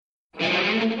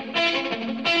Try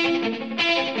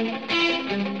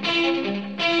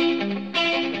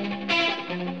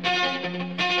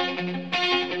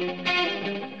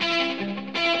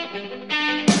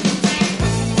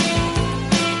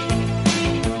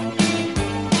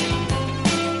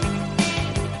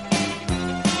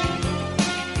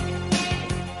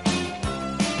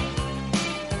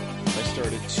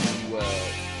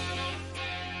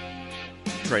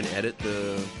and edit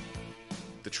the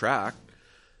track,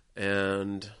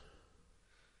 and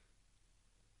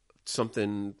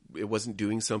it wasn't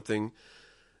doing something,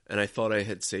 and I thought I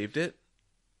had saved it,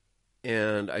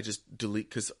 and I just delete,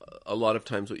 because a lot of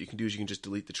times what you can do is you can just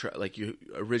delete the track. Like,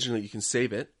 originally you can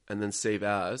save it and then save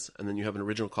as, and then you have an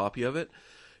original copy of it.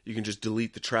 You can just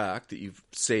delete the track that you've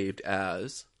saved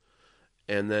as,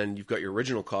 and then you've got your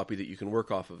original copy that you can work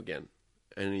off of again,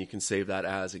 and then you can save that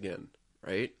as again,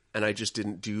 right? And I just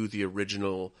didn't do the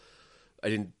original. I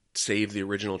didn't save the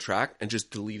original track and just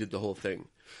deleted the whole thing.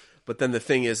 But then the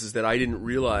thing is that I didn't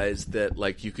realize that,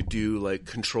 like, you could do like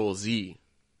Control Z,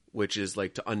 which is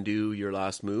like to undo your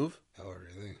last move. Oh,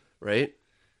 really? Right?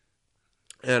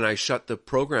 And I shut the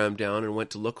program down and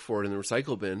went to look for it in the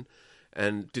recycle bin,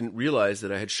 and didn't realize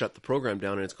that I had shut the program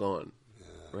down and it's gone.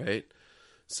 Yeah. Right?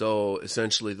 So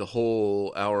essentially the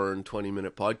whole hour and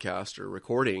 20-minute podcast or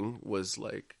recording was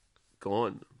like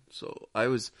gone. So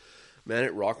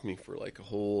it rocked me for like a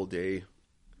whole day.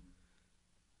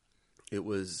 It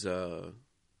was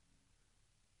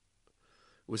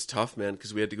tough, man,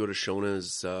 because we had to go to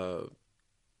Shona's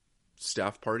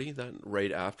staff party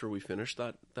right after we finished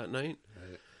that night.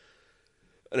 Right.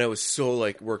 And I was so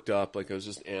like worked up, like I was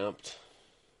just amped,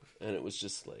 and it was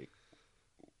just like,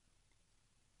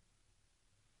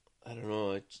 I don't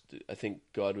know. I think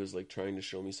God was like trying to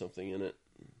show me something in it.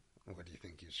 What do you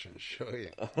think he was trying to show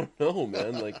you? I don't know,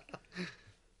 man. Like,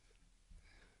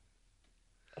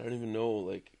 I don't even know.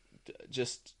 Like,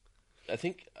 just, I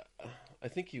think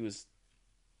he was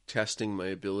testing my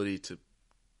ability to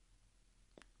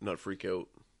not freak out.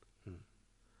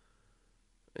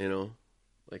 You know,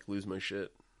 like lose my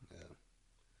shit. Yeah.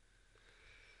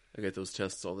 I get those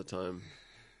tests all the time.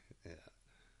 Yeah,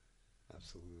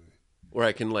 absolutely. Where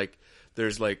I can like,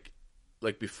 there's like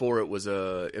before it was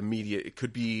it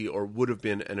could be or would have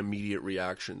been an immediate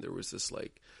reaction. There was this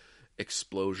like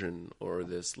explosion or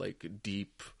this like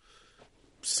deep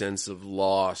sense of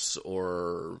loss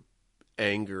or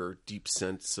anger, deep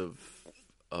sense of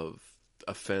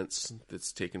offense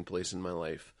that's taken place in my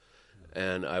life.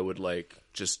 And I would like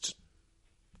just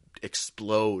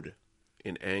explode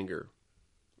in anger,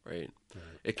 right?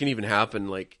 It can even happen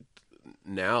like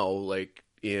now, like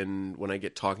when I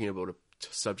get talking about a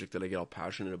subject that I get all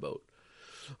passionate about.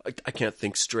 I can't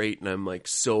think straight, and I'm like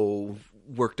so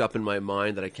worked up in my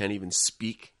mind that I can't even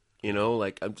speak, you know,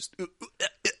 like I'm just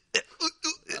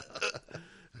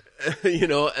you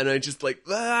know, and I just like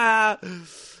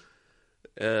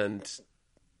and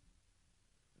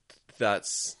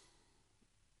that's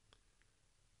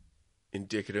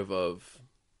indicative of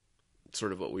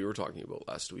sort of what we were talking about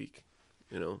last week,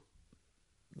 you know,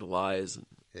 the lies.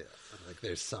 Yeah, like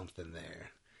there's something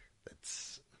there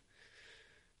that's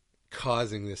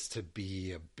causing this to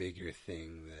be a bigger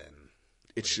thing than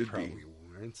it should probably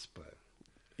warrants, but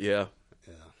yeah.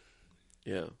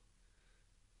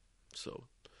 So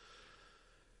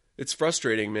it's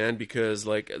frustrating, man, because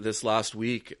like this last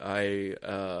week I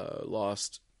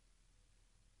lost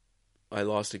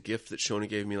a gift that Shona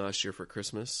gave me last year for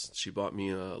Christmas. She bought me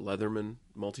a Leatherman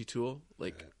multi-tool,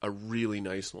 like a really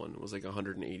nice one. It was like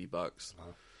 $180. Wow.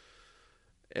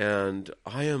 And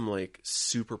I am like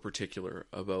super particular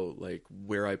about like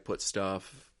where I put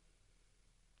stuff,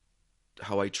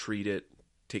 how I treat it,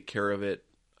 take care of it.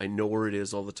 I know where it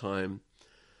is all the time.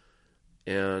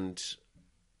 And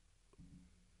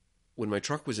when my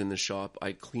truck was in the shop,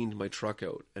 I cleaned my truck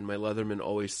out, and my Leatherman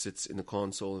always sits in the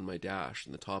console in my dash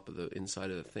in the top of the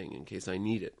inside of the thing in case I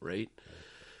need it, right?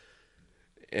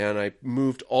 And I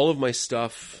moved all of my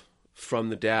stuff from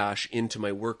the dash into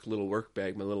my little work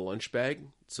bag, my little lunch bag,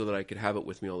 so that I could have it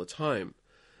with me all the time.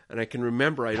 And I can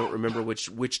remember, I don't remember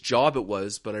which job it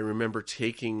was, but I remember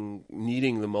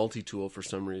needing the multi-tool for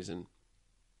some reason.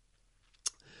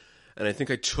 And I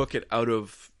think I took it out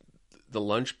of the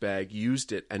lunch bag,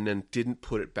 used it, and then didn't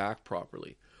put it back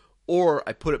properly. Or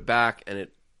I put it back and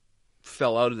it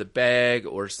fell out of the bag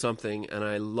or something, and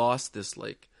I lost this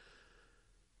like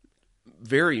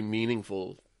very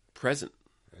meaningful present.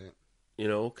 Right. You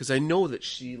know, because I know that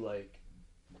she like,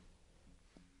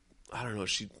 I don't know,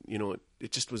 she, you know,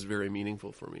 it just was very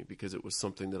meaningful for me because it was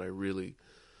something that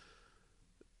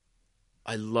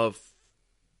I love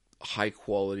high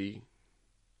quality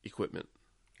equipment.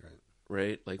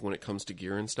 right? Like when it comes to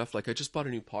gear and stuff. Like I just bought a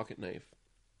new pocket knife.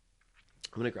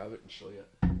 I'm going to grab it and show you.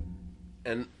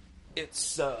 And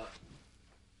it's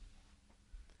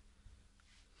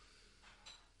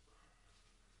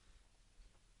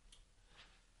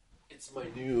it's my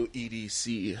new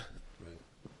EDC. Right.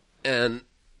 And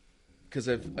because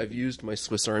I've used my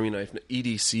Swiss Army knife.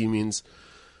 EDC means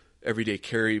everyday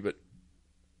carry, but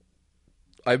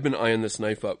I've been eyeing this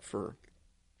knife up for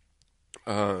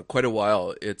quite a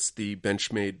while. It's the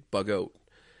Benchmade Bug Out,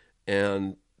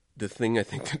 and the thing I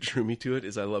think that drew me to it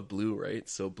is I love blue, right?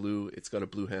 So blue, it's got a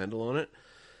blue handle on it,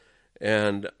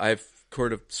 and I've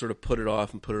sort of put it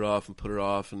off and put it off and put it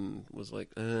off, and was like,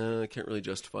 I can't really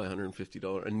justify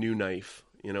 $150 a new knife,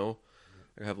 you know.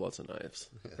 I have lots of knives,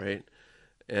 right?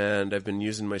 And I've been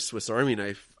using my Swiss Army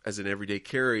knife as an everyday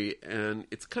carry, and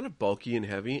it's kind of bulky and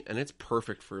heavy, and it's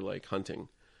perfect for like hunting,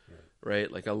 right?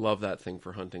 Like I love that thing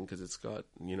for hunting because it's got,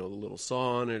 you know, the little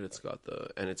saw on it. It's got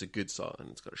and it's a good saw, and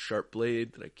it's got a sharp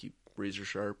blade that I keep razor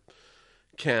sharp,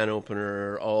 can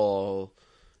opener, all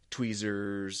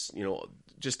tweezers, you know,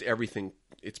 just everything.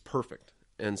 It's perfect,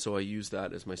 and so I use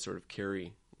that as my sort of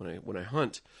carry when I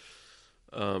hunt,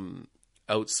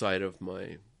 outside of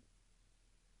my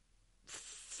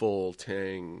full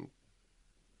tang.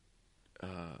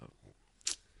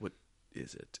 What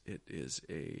is it? It is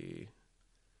a.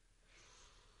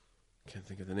 Can't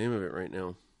think of the name of it right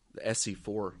now. The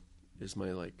SC4 is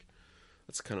my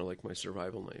that's kind of like my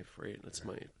survival knife, right? That's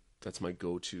my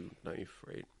go-to knife,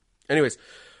 right? Anyways,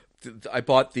 I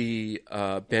bought the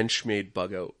Benchmade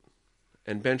Bug Out,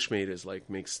 and Benchmade is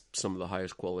makes some of the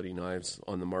highest quality knives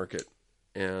on the market,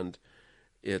 and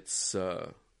it's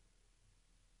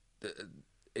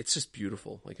just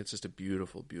beautiful. Like it's just a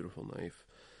beautiful, beautiful knife,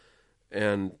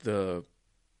 and the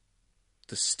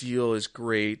steel is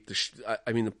great.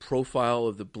 I mean, the profile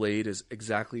of the blade is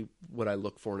exactly what I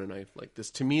look for in a knife like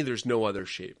this. To me, there's no other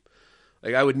shape.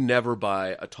 Like I would never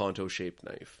buy a Tonto shaped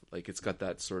knife. Like it's got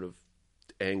that sort of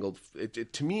angled.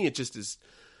 To me, it just is.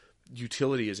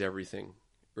 Utility is everything,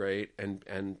 right?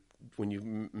 And when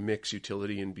you mix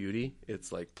utility and beauty,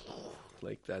 it's like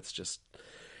that's just.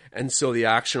 And so the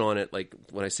action on it, like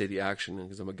when I say the action,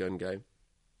 because I'm a gun guy.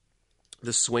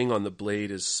 The swing on the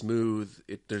blade is smooth.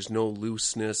 There's no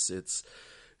looseness. It's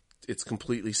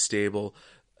completely stable.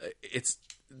 It's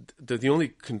the only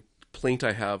complaint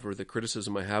I have, or the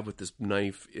criticism I have with this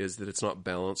knife, is that it's not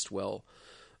balanced well.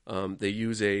 They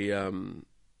use a I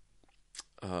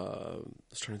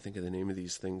was trying to think of the name of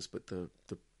these things, but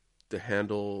the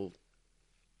handle.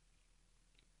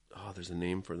 Oh, there's a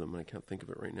name for them. I can't think of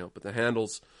it right now. But the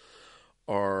handles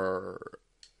are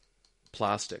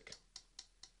plastic.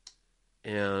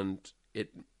 And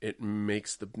it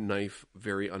makes the knife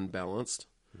very unbalanced,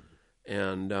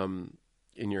 and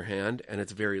in your hand, and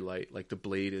it's very light. Like the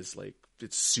blade is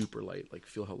it's super light. Like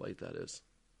feel how light that is.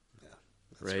 Yeah,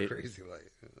 that's right? Crazy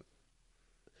light. Yeah.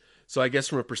 So I guess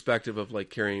from a perspective of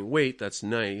carrying weight, that's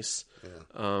nice.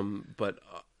 Yeah. But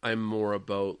I'm more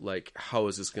about how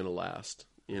is this going to last?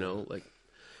 You know,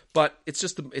 but it's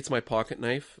just it's my pocket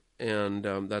knife, and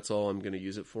that's all I'm going to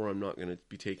use it for. I'm not going to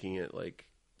be taking it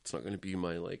it's not going to be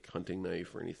my hunting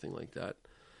knife or anything like that.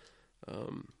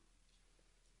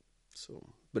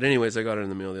 But anyways, I got it in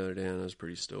the mail the other day, and I was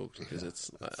pretty stoked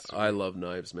because I love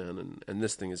knives, man, and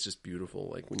this thing is just beautiful.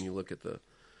 Like when you look at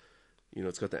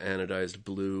it's got the anodized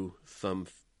blue thumb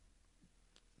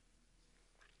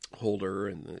holder,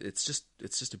 and it's just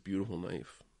a beautiful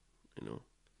knife, you know.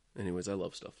 Anyways, I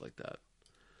love stuff like that.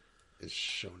 Is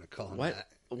Shona calling Why? that?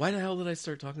 Why the hell did I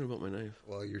start talking about my knife?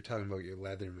 Well, you're talking about your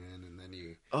Leatherman, and then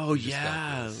you. Oh, you just yeah.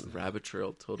 got this. Rabbit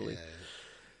trail, totally. Yeah.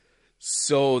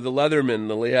 So the Leatherman,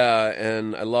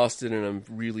 and I lost it, and I'm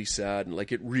really sad. And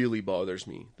it really bothers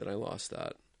me that I lost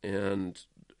that. And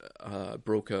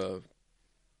broke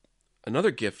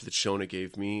another gift that Shona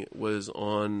gave me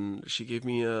she gave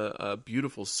me a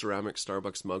beautiful ceramic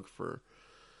Starbucks mug for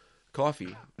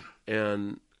coffee.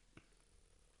 And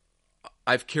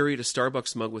I've carried a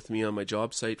Starbucks mug with me on my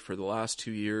job site for the last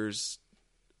 2 years.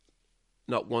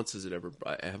 Not once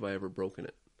have I ever broken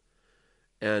it.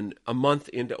 And a month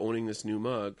into owning this new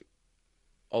mug,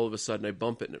 all of a sudden I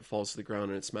bump it and it falls to the ground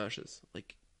and it smashes.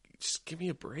 Just give me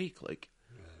a break,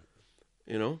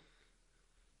 you know?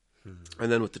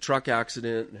 And then with the truck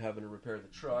accident and having to repair the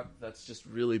truck, that's just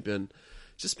really been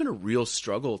a real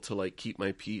struggle to keep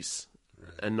my peace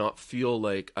and not feel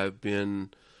like I've been.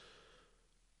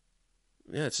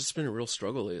 Yeah, it's just been a real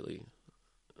struggle lately.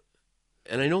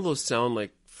 And I know those sound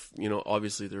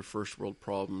obviously they're first world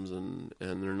problems and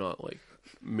they're not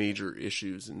major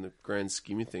issues in the grand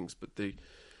scheme of things, but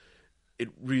it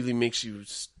really makes you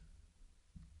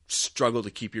struggle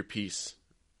to keep your peace.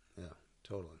 Yeah,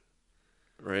 totally.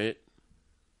 Right?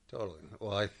 Totally.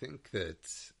 Well, I think that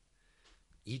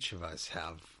each of us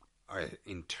have our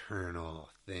internal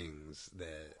things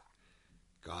that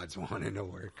God's wanting to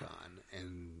work on,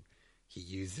 and he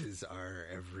uses our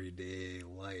everyday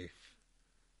life,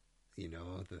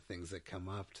 the things that come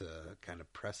up to kind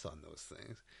of press on those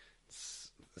things.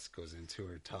 This goes into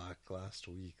our talk last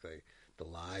week, like the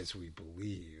lies we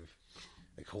believe.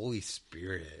 Like Holy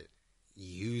Spirit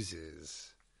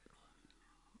uses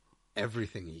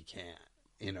everything he can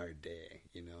in our day,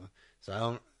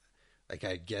 So I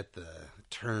get the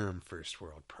term first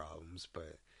world problems,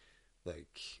 but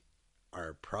like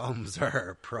our problems are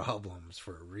our problems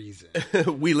for a reason.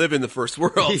 We live in the first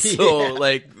world, so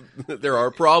there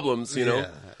are problems, Yeah,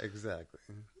 exactly.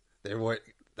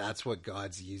 That's what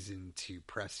God's using to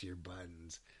press your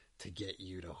buttons to get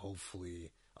you to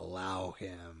hopefully allow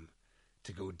him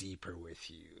to go deeper with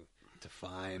you, to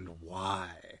find why.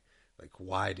 Like,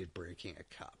 why did breaking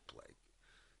a cup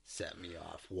set me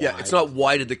off? It's not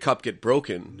why did the cup get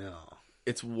broken. No.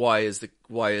 It's why is it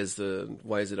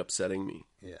upsetting me?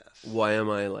 Yes.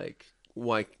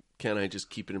 Why can't I just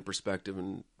keep it in perspective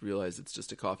and realize it's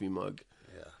just a coffee mug?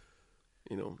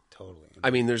 Yeah. Totally. I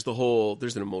mean, there's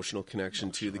an emotional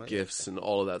connection to the gifts and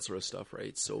all of that sort of stuff,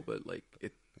 right? So, but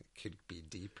it could be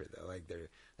deeper though. Like there,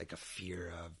 like a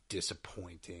fear of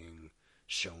disappointing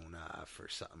shown off or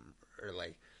something, or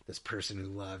like this person who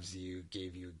loves you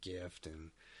gave you a gift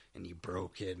and you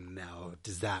broke it, and now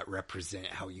does that represent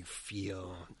how you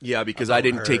feel? Yeah, because I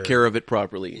didn't take care of it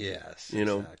properly. Yes,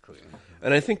 exactly.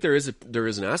 And I think there is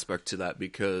an aspect to that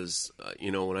because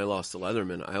when I lost the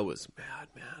Leatherman, I was mad,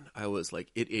 man. I was like,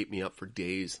 it ate me up for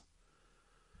days.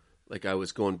 Like I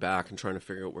was going back and trying to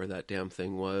figure out where that damn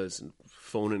thing was, and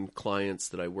phoning clients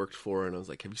that I worked for, and I was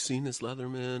like, "Have you seen this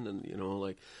Leatherman?"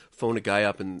 And phone a guy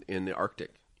up in the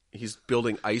Arctic. He's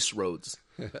building ice roads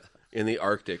in the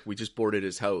Arctic. We just boarded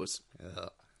his house,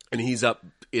 and he's up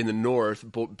in the north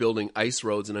building ice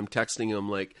roads. And I'm texting him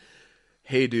like,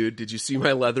 "Hey, dude, did you see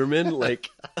my Leatherman?" Like,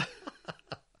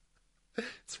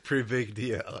 it's a pretty big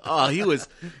deal. He was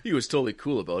totally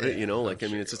cool about it.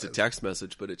 It's just a text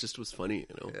message, but it just was funny.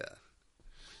 Yeah.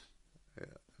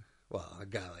 Well, a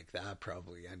guy like that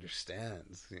probably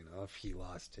understands. If he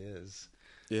lost his,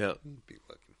 yeah, he'd be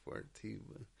looking for it too.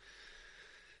 But...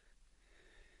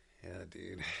 yeah,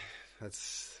 dude,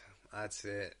 that's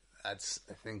it. That's,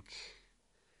 I think,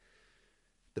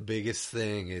 the biggest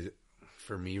thing is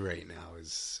for me right now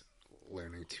is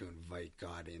learning to invite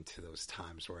God into those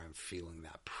times where I'm feeling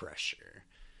that pressure,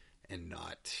 and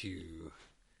not to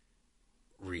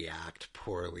react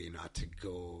poorly, not to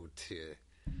go to,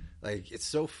 it's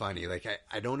so funny.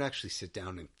 I don't actually sit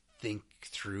down and think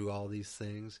through all these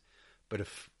things, but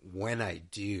when I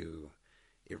do,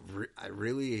 I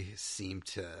really seem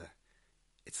to,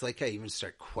 it's like I even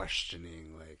start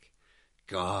questioning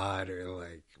God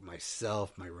or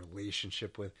myself, my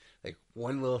relationship with,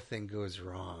 one little thing goes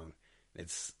wrong.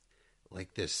 It's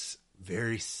like this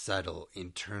very subtle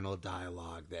internal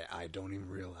dialogue that I don't even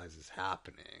realize is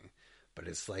happening. But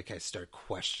it's like I start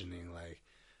questioning,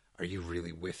 are you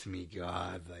really with me,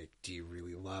 God? Do you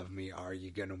really love me? Are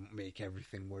you going to make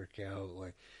everything work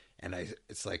out?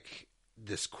 It's like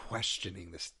this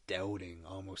questioning, this doubting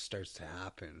almost starts to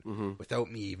happen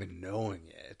without me even knowing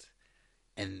it.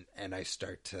 And I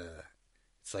start to,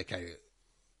 it's like I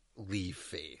leave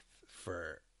faith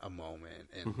for a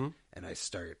moment, and I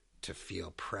start to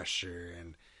feel pressure,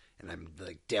 and I'm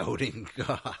doubting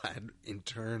God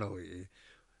internally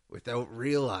without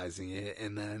realizing it.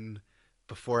 And then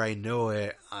before I know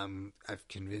it, I've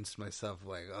convinced myself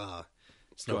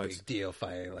it's no big deal if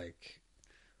I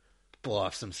blow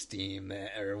off some steam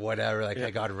or whatever. I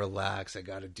got to relax. I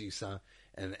got to do something.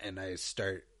 And I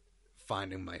start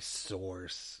finding my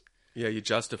source. Yeah, you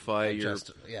justify your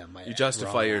actions,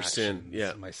 sin.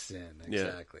 Yeah, my sin,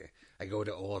 exactly. Yeah. I go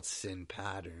to old sin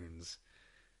patterns.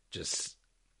 It's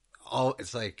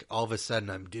like all of a sudden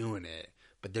I'm doing it,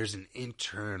 but there's an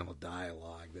internal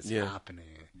dialogue that's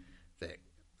happening that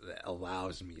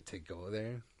allows me to go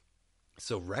there.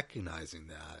 So recognizing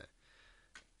that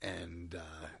and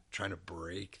trying to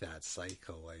break that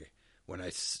cycle,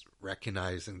 when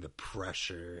recognizing the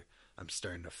pressure I'm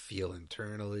starting to feel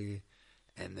internally,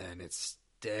 and then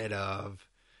instead of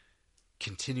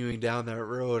continuing down that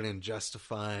road and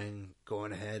justifying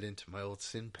going ahead into my old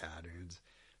sin patterns,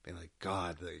 being like,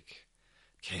 God,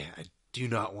 okay, I do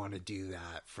not want to do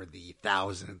that for the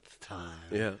 1,000th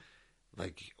time. Yeah.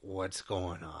 What's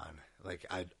going on?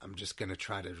 I'm just going to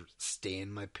try to stay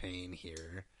in my pain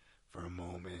here for a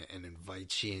moment and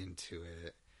invite you into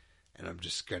it. And I'm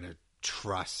just going to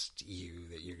trust you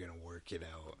that you're going to work it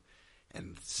out.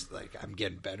 And like, I'm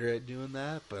getting better at doing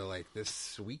that. But like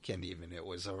this weekend, even, it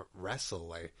was a wrestle.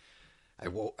 Like I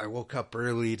woke up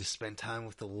early to spend time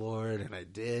with the Lord, and I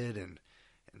did. And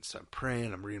so I'm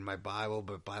praying, I'm reading my Bible,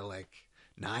 but by like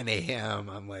 9 a.m.,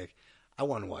 I'm like, I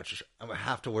want to watch. I'm going to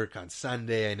have to work on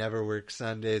Sunday. I never work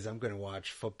Sundays. I'm going to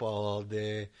watch football all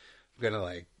day. I'm going to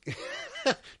like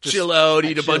chill out,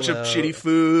 eat a bunch of shitty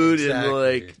food, exactly.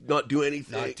 and like not do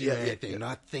anything. Not do anything.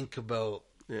 Not think about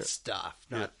stuff.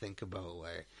 Not think about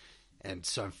like. And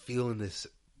so I'm feeling this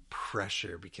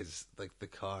pressure because like the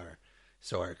car.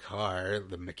 So our car,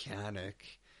 the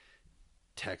mechanic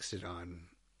texted on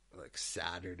like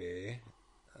Saturday.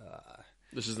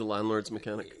 This is the landlord's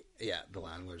mechanic? Yeah, the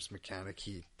landlord's mechanic.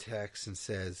 He texts and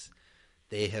says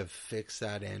they have fixed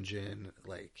that engine.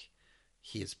 Like,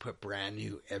 he has put brand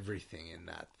new everything in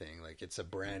that thing. Like, it's a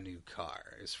brand new car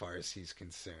as far as he's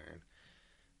concerned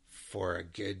for a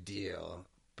good deal.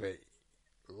 But,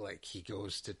 like, he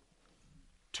goes to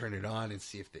turn it on and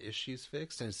see if the issue's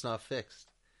fixed, and it's not fixed.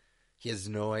 He has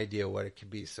no idea what it could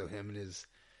be. So him and his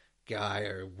guy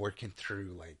are working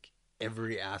through, like,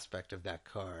 every aspect of that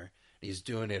car. He's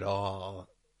doing it all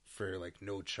for, like,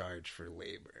 no charge for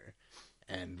labor.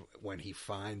 And when he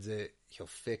finds it, he'll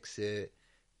fix it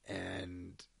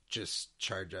and just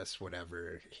charge us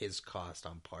whatever his cost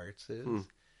on parts is. And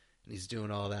he's doing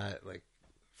all that, like,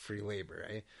 free labor,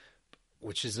 right?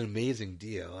 Which is an amazing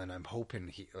deal. And I'm hoping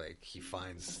he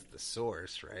finds the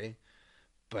source, right?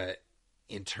 But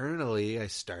internally, I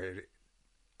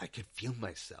could feel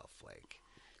myself, like,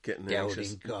 getting doubting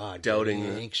anxious. God, Doubting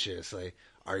getting anxious. Like,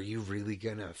 are you really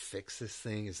going to fix this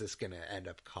thing? Is this going to end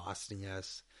up costing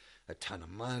us a ton of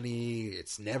money?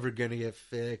 It's never going to get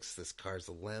fixed. This car's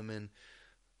a lemon.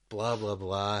 Blah, blah,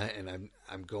 blah. And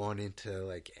I'm going into,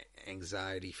 like,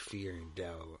 anxiety, fear, and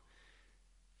doubt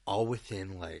all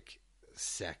within, like,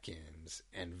 seconds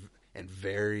and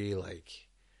very, like,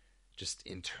 just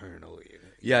internally.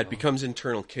 Yeah, it becomes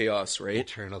internal chaos, right?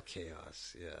 Internal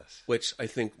chaos, yes. Which I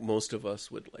think most of us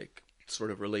would, like,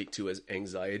 sort of relate to as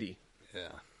anxiety.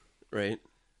 Yeah. Right?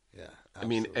 Yeah. Absolutely. I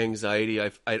mean, anxiety,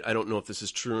 I don't know if this is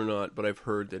true or not, but I've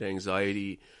heard that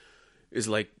anxiety is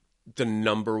like the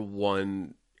number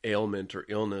one ailment or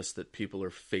illness that people are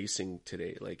facing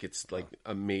today. Like, it's like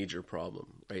a major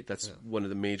problem, right? That's one of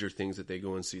the major things that they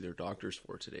go and see their doctors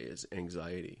for today is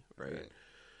anxiety, right?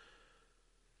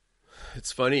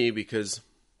 It's funny because,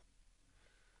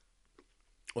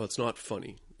 well, it's not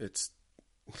funny. It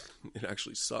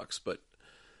actually sucks, but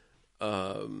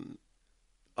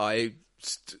I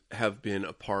have been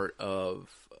a part of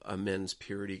a men's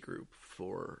purity group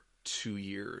for 2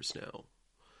 years now.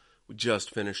 We just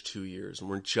finished 2 years, and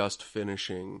we're just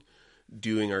finishing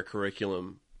doing our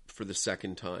curriculum for the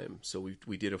second time. So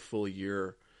we did a full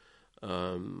year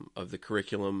of the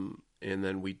curriculum, and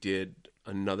then we did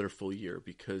another full year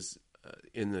because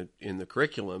in the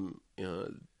curriculum,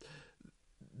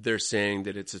 they're saying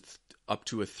that it's up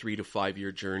to a 3 to 5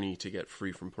 year journey to get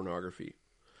free from pornography.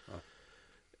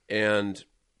 And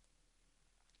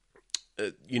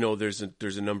there's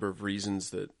a number of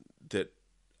reasons that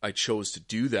I chose to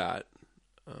do that.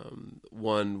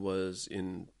 One was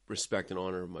in respect and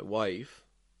honor of my wife,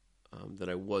 that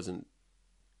I was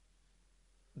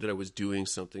doing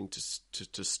something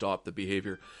to stop the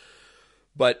behavior.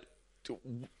 But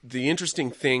the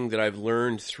interesting thing that I've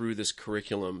learned through this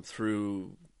curriculum,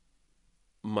 through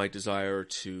my desire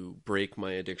to break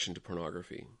my addiction to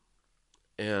pornography,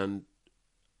 and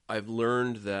I've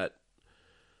learned that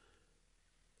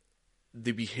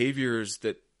the behaviors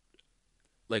that,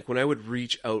 like, when I would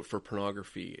reach out for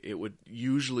pornography, it would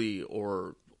usually,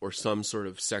 or some sort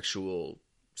of sexual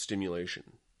stimulation,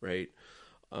 right?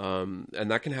 And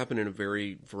that can happen in a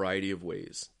very variety of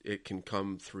ways. It can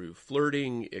come through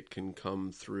flirting. It can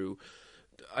come through,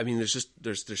 I mean, there's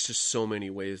just so many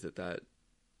ways that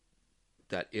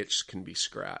itch can be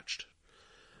scratched.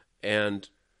 And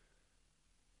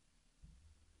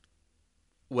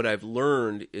what I've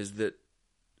learned is that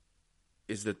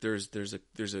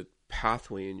there's a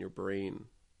pathway in your brain,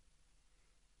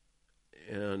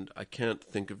 and I can't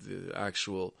think of the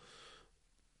actual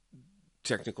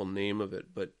technical name of it,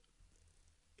 but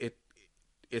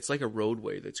it's like a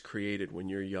roadway that's created when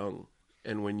you're young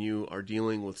and when you are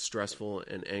dealing with stressful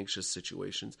and anxious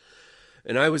situations.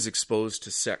 And I was exposed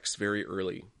to sex very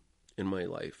early in my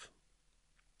life,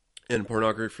 and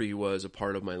pornography was a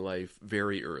part of my life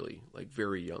very early, like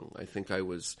very young. I think I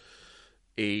was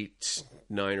 8,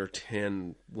 9, or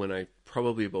 10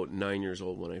 probably about 9 years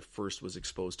old when I first was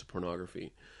exposed to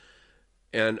pornography.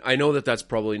 And I know that that's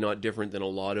probably not different than a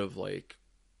lot of, like,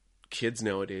 kids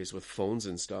nowadays with phones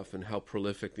and stuff, and how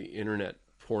prolific the internet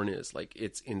porn is. Like,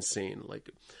 it's insane. Like,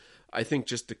 I think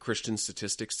just the Christian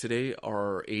statistics today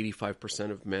are 85%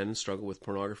 of men struggle with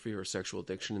pornography or sexual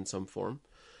addiction in some form,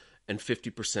 and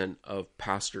 50% of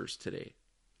pastors today.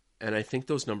 And I think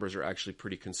those numbers are actually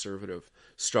pretty conservative,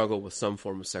 struggle with some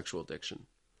form of sexual addiction.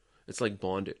 It's like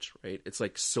bondage, right? It's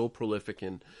like so prolific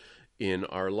in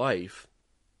our life.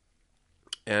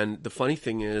 And the funny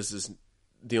thing is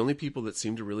the only people that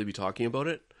seem to really be talking about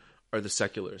it are the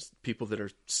seculars, people that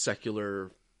are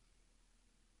secular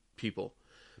people.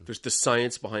 There's the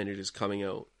science behind it is coming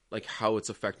out, like how it's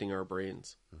affecting our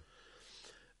brains.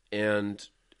 And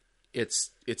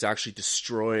it's actually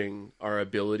destroying our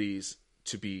abilities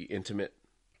to be intimate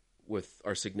with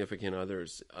our significant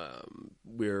others.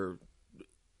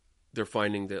 They're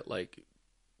finding that, like,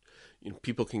 you know,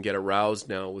 people can get aroused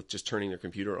now with just turning their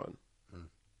computer on,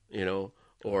 you know,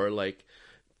 or like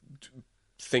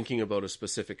thinking about a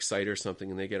specific site or something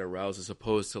and they get aroused, as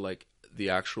opposed to like the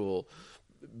actual,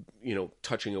 you know,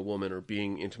 touching a woman or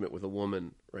being intimate with a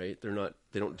woman, right?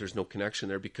 There's no connection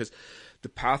there because the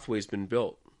pathway's been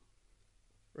built,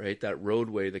 right? That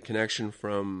roadway, the connection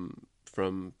from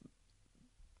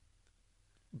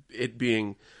it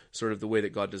being sort of the way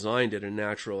that God designed it, a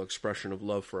natural expression of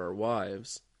love for our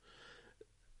wives.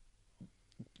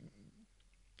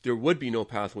 There would be no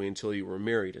pathway until you were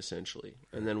married, essentially.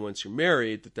 And then once you're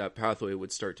married, that pathway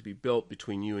would start to be built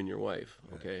between you and your wife,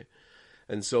 okay?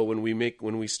 And so when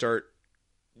we start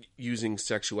using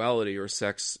sexuality or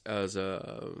sex as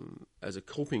a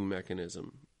coping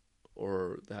mechanism,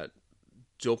 or that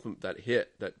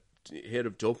hit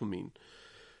of dopamine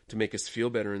to make us feel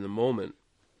better in the moment,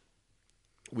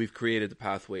 we've created the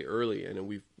pathway early, and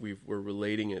we're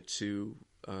relating it to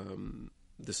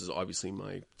this is obviously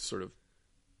my sort of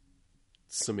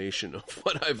summation of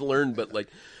what I've learned, but like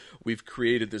we've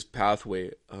created this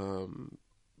pathway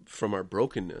from our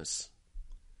brokenness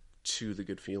to the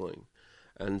good feeling,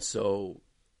 and so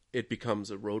it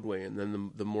becomes a roadway, and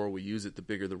then the more we use it, the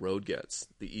bigger the road gets,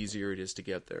 the easier it is to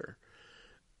get there.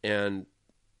 And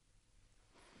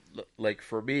like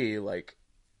for me, like,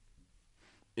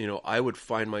 you know, I would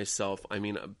find myself, I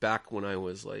mean, back when I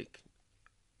was like,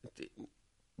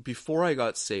 before I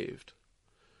got saved,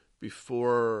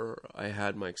 before I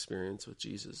had my experience with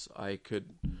Jesus, I could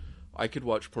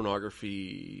watch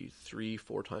pornography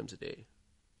 3-4 times a day,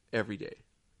 every day,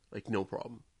 like no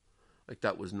problem. Like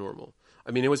that was normal.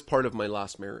 I mean, it was part of my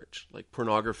last marriage. Like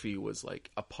pornography was like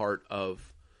a part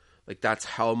of, like that's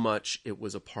how much it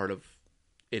was a part of,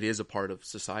 it is a part of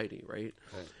society, right?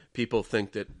 People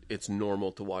think that it's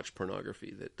normal to watch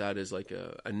pornography, that is like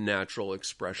a natural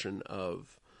expression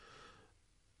of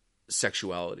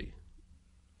sexuality.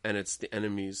 And it's the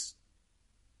enemy's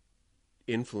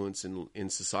influence in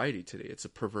society today. It's a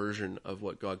perversion of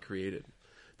what God created,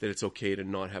 that it's okay to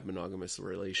not have monogamous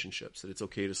relationships, that it's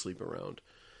okay to sleep around.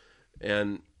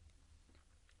 And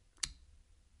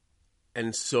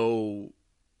so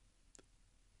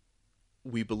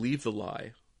we believe the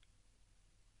lie,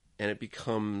 and it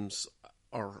becomes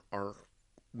our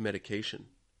medication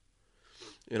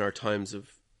in our times of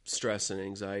stress and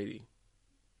anxiety,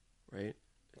 right?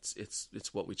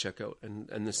 It's what we check out,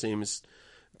 and the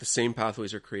same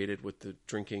pathways are created with the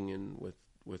drinking and with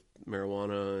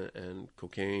marijuana and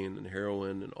cocaine and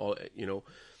heroin and all, you know,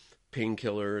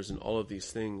 painkillers and all of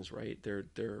these things, right?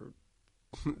 They're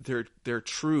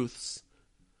truths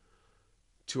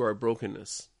to our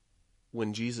brokenness,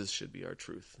 when Jesus should be our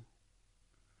truth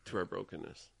to our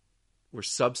brokenness. We're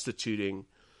substituting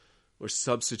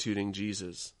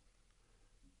Jesus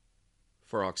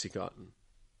for OxyContin,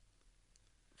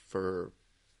 for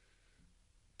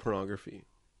pornography,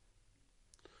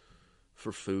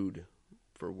 for food,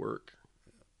 for work,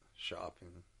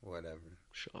 shopping, whatever.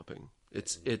 Shopping.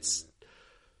 It's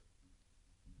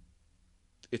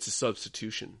a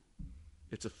substitution.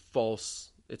 It's a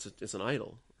false. It's an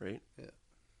idol, right? Yeah.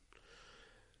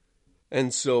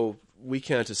 And so we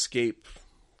can't escape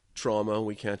trauma.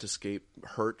 We can't escape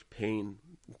hurt, pain.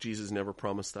 Jesus never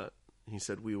promised that. He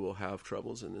said we will have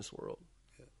troubles in this world.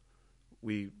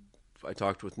 Yeah. I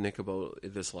talked with Nick about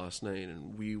this last night,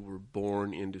 and we were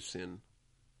born into sin.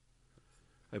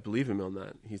 I believe him on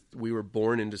that. We were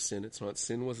born into sin.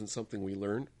 Sin wasn't something we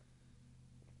learned.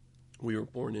 We were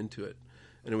born into it,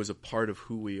 and it was a part of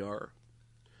who we are.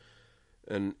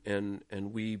 And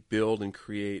we build and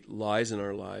create lies in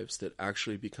our lives that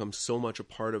actually become so much a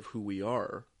part of who we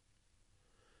are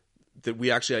that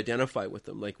we actually identify with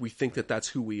them. Like we think that that's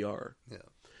who we are. Yeah.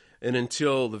 And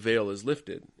until the veil is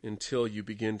lifted, until you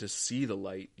begin to see the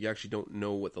light, you actually don't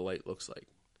know what the light looks like.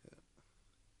 Yeah.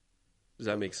 Does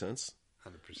that make sense?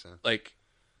 100%. Like,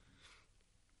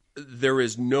 there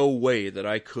is no way that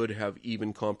I could have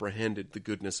even comprehended the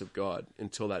goodness of God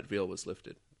until that veil was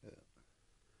lifted. Yeah.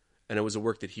 And it was a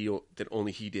work that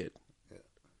only he did. Yeah.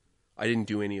 I didn't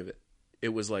do any of it. It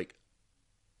was like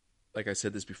I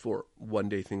said this before, one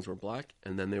day things were black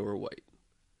and then they were white.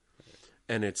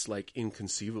 And it's like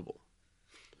inconceivable.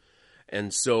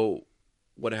 And so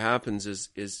what happens is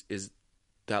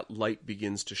that light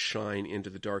begins to shine into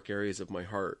the dark areas of my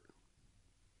heart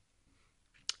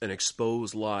and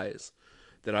expose lies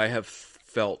that I have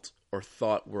felt or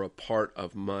thought were a part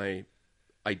of my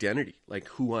identity, like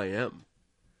who I am.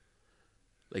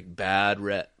 Like bad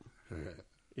Rhett.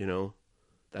 You know,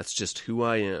 that's just who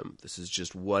I am. This is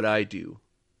just what I do.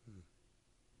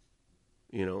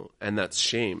 You know, and that's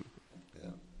shame.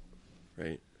 Yeah.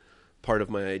 Right? Part of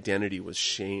my identity was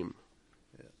shame.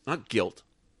 Yeah. Not guilt.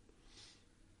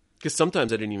 Because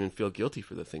sometimes I didn't even feel guilty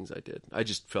for the things I did. I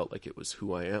just felt like it was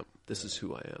who I am. This is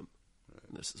who I am.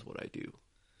 And this is what I do.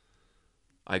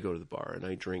 I go to the bar and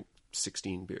I drink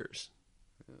 16 beers.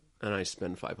 And I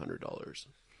spend $500.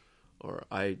 Or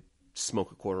I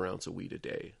smoke a quarter ounce of weed a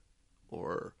day.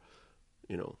 Or,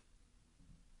 you know,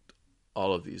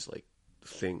 all of these like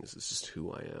things. It's just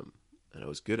who I am. And I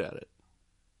was good at it.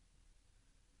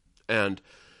 And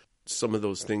some of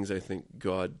those things I think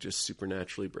God just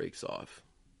supernaturally breaks off.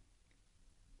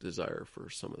 Desire for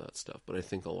some of that stuff. But I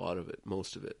think a lot of it,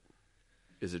 most of it,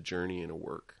 is a journey and a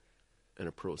work and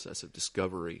a process of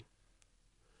discovery.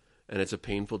 And it's a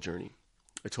painful journey.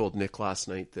 I told Nick last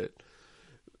night that,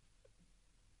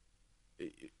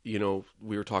 you know,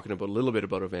 we were talking about a little bit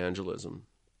about evangelism.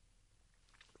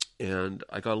 And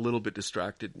I got a little bit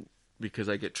distracted because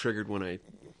I get triggered when I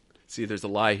see there's a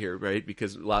lie here, right?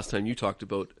 Because last time you talked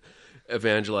about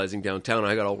evangelizing downtown,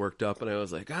 I got all worked up and I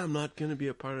was like, I'm not going to be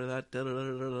a part of that,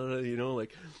 you know,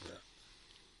 like. Yeah.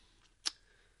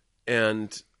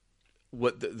 And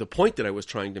what the point that I was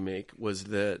trying to make was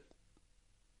that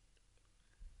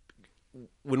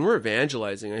when we're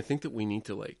evangelizing, I think that we need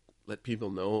to like let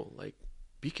people know, like,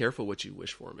 be careful what you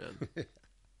wish for, man. Yeah.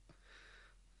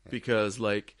 Because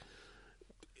like,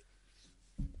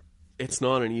 it's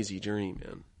not an easy journey,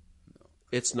 man. No.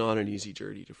 It's not an easy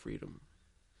journey to freedom.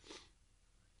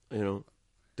 You know,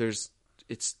 there's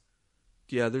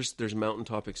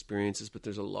mountaintop experiences, but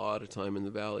there's a lot of time in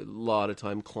the valley, a lot of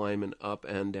time climbing up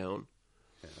and down.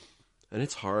 Yeah. And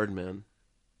it's hard, man.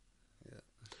 Yeah.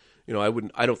 You know, I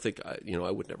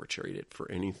would never trade it for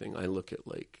anything. I look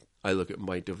at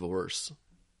my divorce,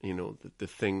 you know, the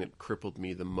thing that crippled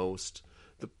me the most,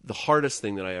 the hardest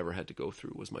thing that I ever had to go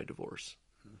through was my divorce.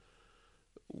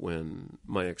 When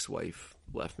my ex-wife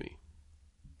left me.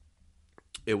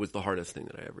 It was the hardest thing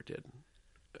that I ever did.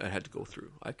 I had to go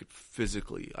through. I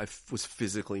was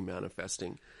physically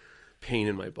manifesting pain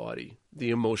in my body.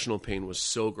 The emotional pain was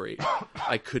so great.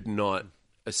 I could not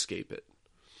escape it.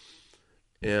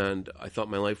 And I thought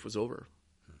my life was over.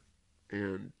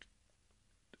 And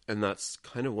that's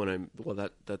kind of when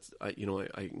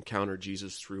I encountered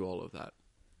Jesus through all of that,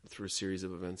 through a series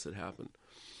of events that happened.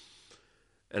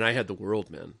 And I had the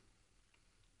world, man.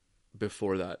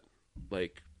 Before that,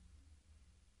 like,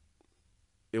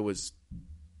 it was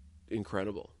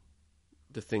incredible.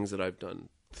 The things that I've done.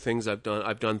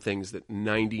 I've done things that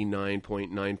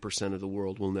 99.9% of the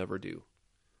world will never do.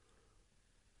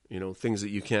 You know, things that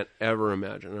you can't ever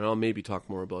imagine. And I'll maybe talk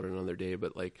more about it another day,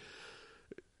 but like,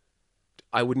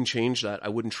 I wouldn't change that. I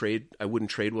wouldn't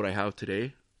trade what I have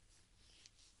today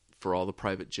for all the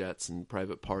private jets and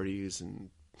private parties and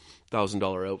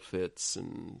 $1,000 outfits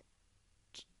and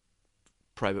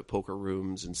private poker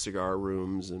rooms and cigar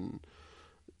rooms and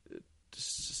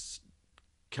just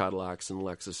Cadillacs and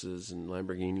Lexuses and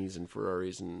Lamborghinis and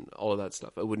Ferraris and all of that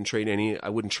stuff. I wouldn't trade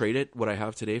it, what I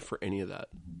have today, for any of that.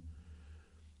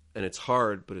 And it's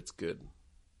hard, but it's good.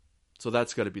 So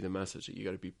that's got to be the message, that you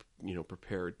got to be, you know,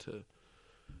 prepared to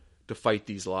fight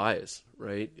these lies,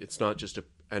 right? It's not just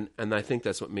and I think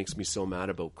that's what makes me so mad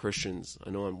about Christians. I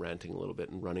know I'm ranting a little bit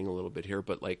and running a little bit here,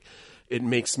 but like, it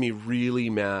makes me really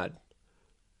mad.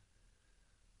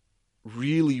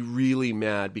 Really, really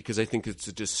mad, because I think it's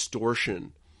a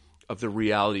distortion of the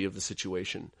reality of the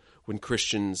situation. When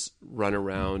Christians run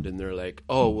around and they're like,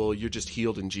 oh, well, you're just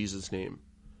healed in Jesus' name.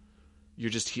 You're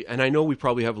just and I know we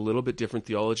probably have a little bit different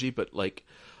theology, but like,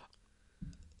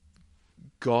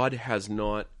 God has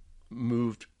not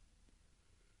moved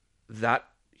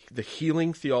the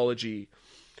healing theology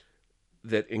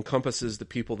that encompasses the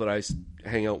people that I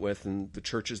hang out with and the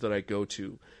churches that I go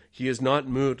to. He has not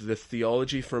moved the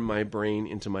theology from my brain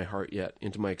into my heart yet,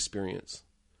 into my experience.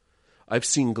 I've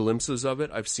seen glimpses of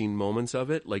it. I've seen moments of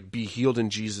it, like be healed in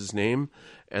Jesus' name,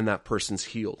 and that person's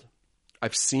healed.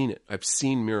 I've seen it. I've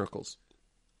seen miracles.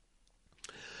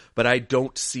 But I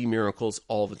don't see miracles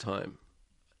all the time.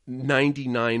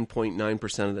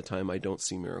 99.9% of the time, I don't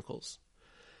see miracles.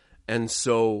 And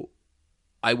so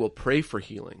I will pray for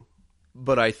healing.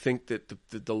 But I think that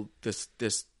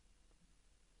this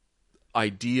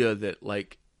idea that,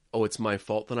 like, oh, it's my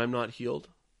fault that I'm not healed,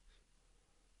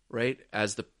 right?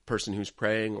 As the person who's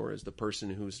praying, or as the person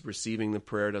who's receiving the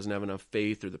prayer doesn't have enough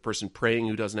faith, or the person praying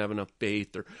who doesn't have enough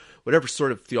faith, or whatever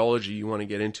sort of theology you want to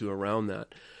get into around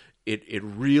that, it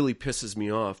really pisses me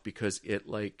off, because it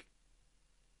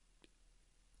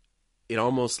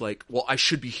almost like, well, I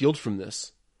should be healed from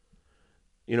this.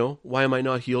 You know, why am I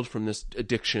not healed from this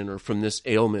addiction or from this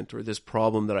ailment or this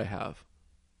problem that I have?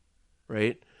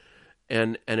 Right?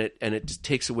 And it just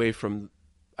takes away from,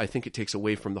 I think it takes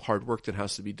away from the hard work that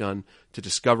has to be done to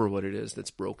discover what it is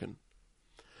that's broken.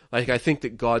 Like, I think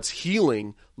that God's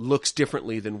healing looks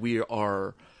differently than we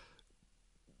are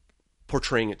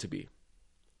portraying it to be.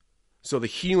 So the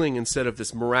healing, instead of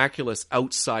this miraculous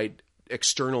outside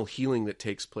external healing that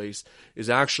takes place, is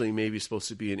actually maybe supposed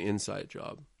to be an inside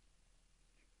job.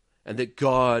 And that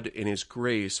God, in His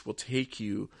grace, will take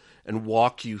you and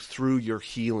walk you through your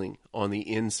healing on the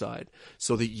inside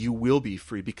so that you will be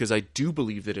free. Because I do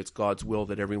believe that it's God's will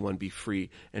that everyone be free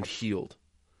and healed.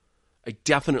 I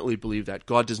definitely believe that.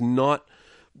 God does not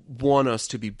want us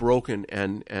to be broken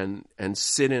and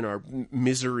sit in our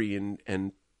misery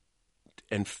and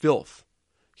filth.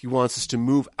 He wants us to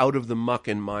move out of the muck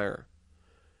and mire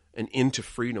and into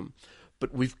freedom.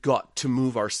 But we've got to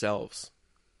move ourselves.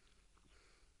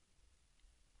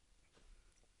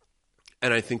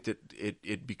 And I think that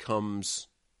it becomes,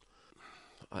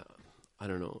 I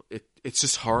don't know, it's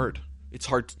just hard. It's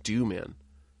hard to do, man.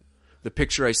 The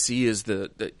picture I see is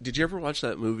did you ever watch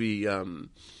that movie, the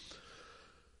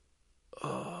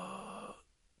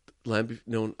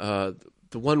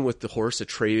one with the horse,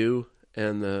 Atreyu,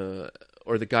 and the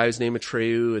guy's name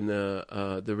Atreyu, and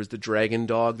there was the dragon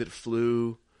dog that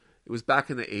flew. It was back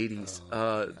in the 80s.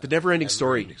 The Never-Ending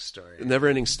Story. The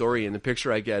Never-Ending Story. And the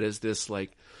picture I get is this,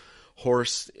 like,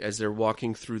 horse as they're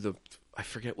walking through I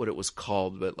forget what it was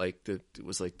called, but like it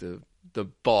was like the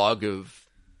bog of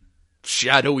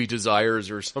shadowy desires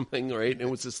or something, right? And it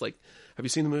was just like, have you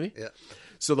seen the movie? Yeah.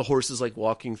 So the horse is like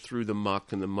walking through the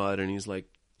muck and the mud, and he's like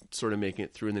sort of making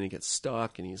it through, and then he gets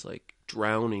stuck, and he's like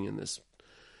drowning in this,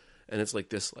 and it's like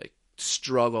this like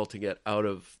struggle to get out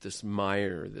of this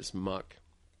mire, this muck.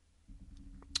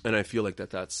 And I feel like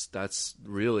that's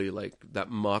really like that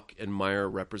muck and mire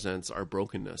represents our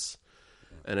brokenness.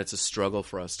 And it's a struggle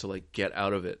for us to like get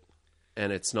out of it.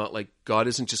 And it's not like God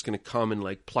isn't just going to come and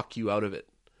like pluck you out of it.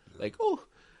 Like, oh,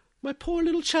 my poor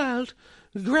little child,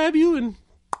 grab you and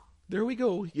there we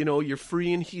go. You know, you're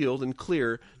free and healed and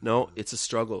clear. No, it's a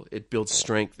struggle. It builds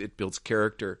strength. It builds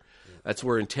character. Yeah. That's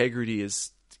where integrity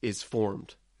is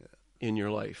formed in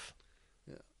your life.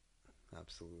 Yeah,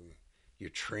 absolutely. You're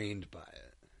trained by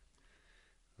it.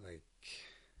 Like,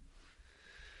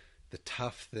 the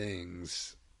tough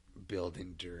things build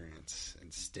endurance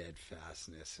and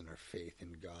steadfastness and our faith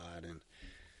in God. And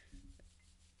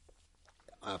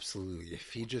absolutely,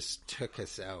 if He just took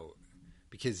us out,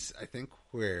 because I think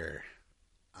where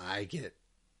I get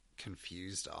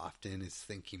confused often is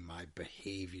thinking my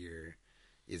behavior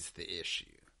is the issue.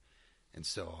 And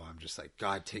so I'm just like,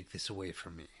 God, take this away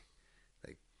from me.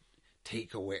 Like,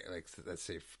 take away, like, let's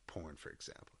say porn, for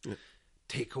example. Yeah.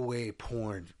 Take away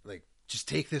porn. Like, just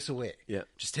take this away. Yeah.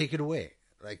 Just take it away.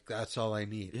 Like, that's all I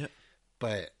need. Yeah.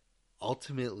 But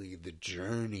ultimately, the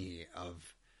journey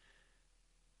of,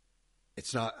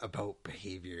 it's not about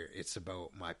behavior. It's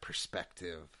about my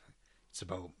perspective. It's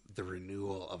about the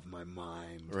renewal of my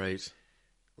mind. Right.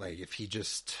 Like, if He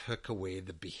just took away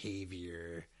the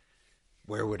behavior,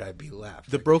 where would I be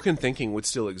left? The broken thinking would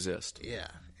still exist. Yeah,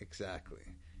 exactly.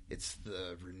 It's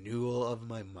the renewal of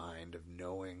my mind, of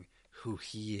knowing who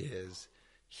He is,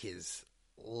 His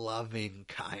loving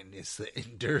kindness that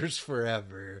endures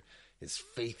forever, His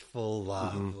faithful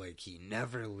love, like He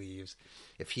never leaves.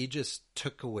 If He just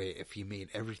took away, if He made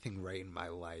everything right in my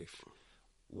life,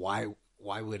 why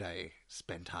would I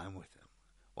spend time with Him?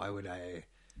 Why would I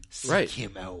seek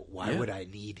Him out? Why would I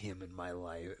need Him in my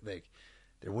life? Like,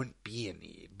 there wouldn't be a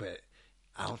need, but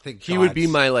I don't think He would be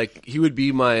my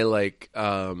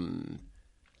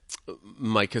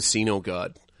my casino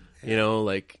god. Yeah. You know,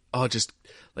 like, oh, just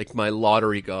like my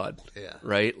lottery god. Yeah.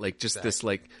 Right? Like, just exactly. This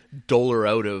like doler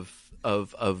out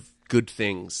of good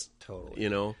things. Totally. You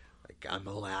know? Like, I'm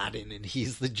Aladdin and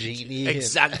he's the genie.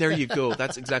 Exactly. There you go.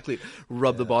 That's exactly it.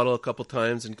 Rub the bottle a couple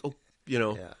times and, oh,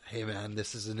 Yeah. Hey man,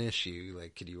 this is an issue.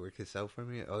 Like, could you work this out for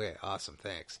me? Okay, awesome,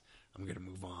 thanks. I'm gonna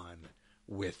move on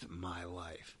with my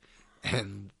life.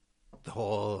 And the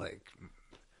whole like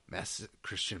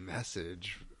Christian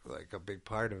message, like a big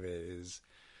part of it is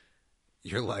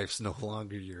your life's no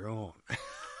longer your own.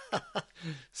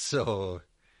 So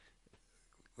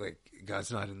like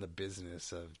God's not in the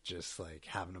business of just like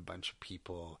having a bunch of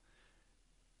people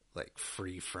like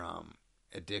free from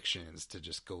addictions to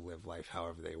just go live life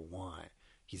however they want.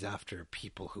 He's after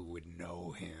people who would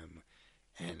know him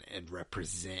and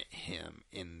represent him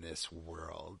in this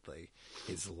world, like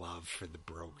his love for the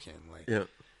broken. Like,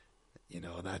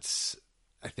 that's,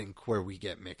 I think where we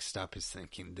get mixed up is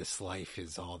thinking this life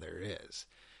is all there is.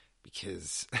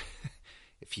 Because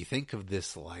if you think of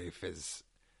this life as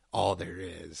all there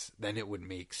is, then it would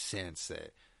make sense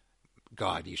that,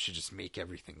 God, you should just make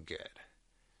everything good.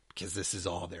 Because this is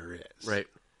all there is. Right.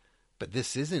 But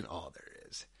this isn't all there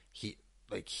is.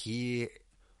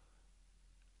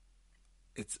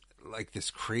 It's like this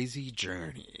crazy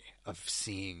journey of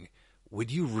seeing,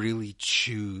 would you really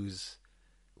choose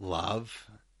love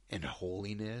and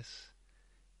holiness?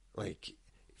 Like,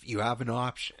 if you have an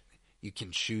option, you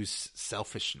can choose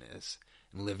selfishness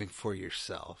and living for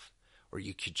yourself, or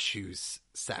you could choose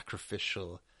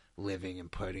sacrificial living and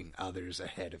putting others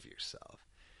ahead of yourself.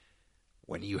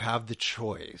 When you have the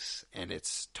choice and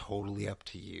it's totally up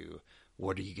to you,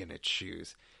 what are you going to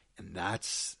choose? And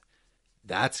that's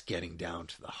getting down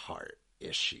to the heart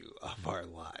issue of our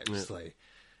lives. Yeah. Like,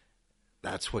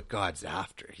 that's what God's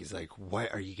after. He's like,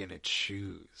 what are you going to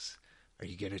choose? Are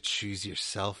you going to choose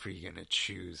yourself? Or are you going to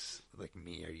choose like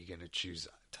me? Are you going to choose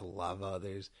to love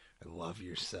others or love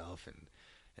yourself and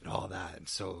all that? And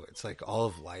so it's like all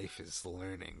of life is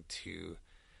learning to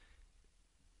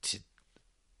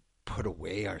put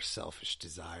away our selfish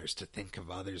desires, to think of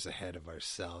others ahead of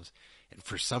ourselves. And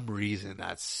for some reason,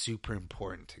 that's super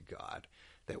important to God,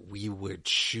 that we would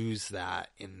choose that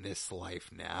in this life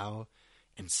now,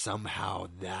 and somehow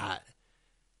that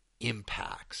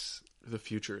impacts the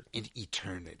future in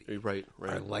eternity. Right.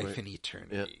 Our life in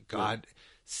eternity. God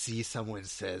sees someone and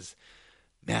says,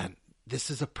 man, this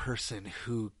is a person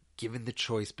who, given the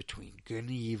choice between good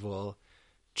and evil,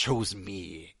 chose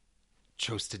me,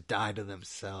 chose to die to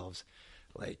themselves.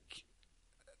 Like,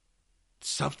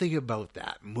 something about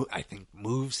that, I think,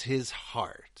 moves his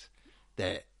heart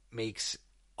that makes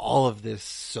all of this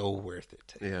so worth it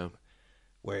to him.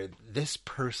 Where this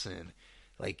person,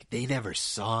 like, they never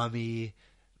saw me,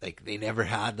 like, they never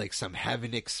had, like, some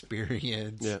heaven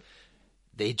experience. Yeah.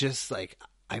 They just, like,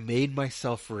 I made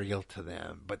myself real to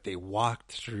them, but they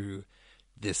walked through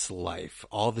this life,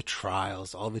 all the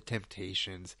trials, all the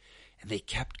temptations, and they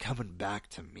kept coming back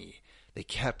to me. They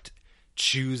kept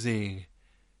choosing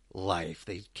life.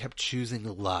 They kept choosing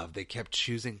love. They kept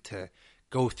choosing to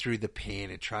go through the pain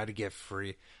and try to get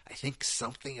free. I think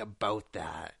something about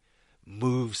that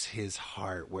moves his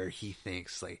heart, where he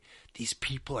thinks, like, these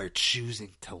people are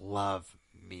choosing to love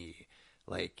me.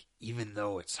 Like, even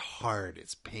though it's hard,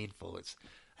 it's painful,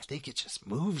 I think it just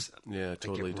moves him. Yeah, it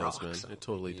totally does, man. It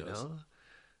totally does. Know?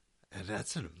 And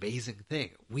that's an amazing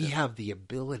thing. We have the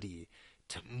ability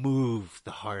to move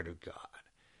the heart of God,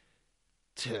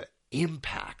 to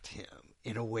impact him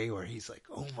in a way where he's like,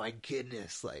 oh my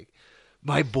goodness, like,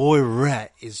 my boy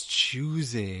Rhett is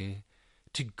choosing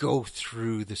to go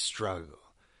through the struggle.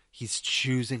 He's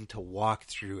choosing to walk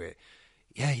through it.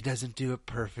 Yeah, he doesn't do it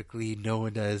perfectly. No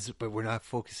one does, but we're not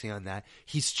focusing on that.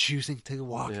 He's choosing to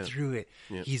walk through it.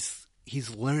 Yeah.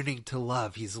 He's learning to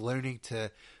love. He's learning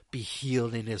to be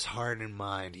healed in his heart and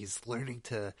mind. He's learning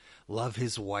to love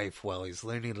his wife well. He's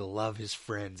learning to love his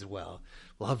friends well,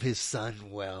 love his son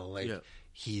well. Like,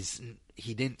 he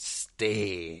didn't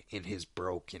stay in his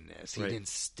brokenness. He didn't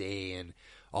stay in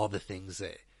all the things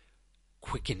that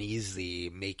quick and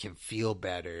easy make him feel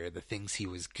better, the things he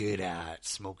was good at,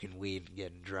 smoking weed and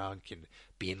getting drunk and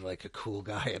being like a cool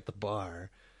guy at the bar.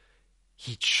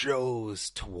 He chose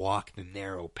to walk the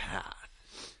narrow path,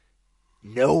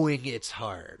 knowing it's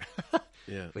hard.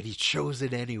 But he chose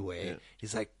it anyway.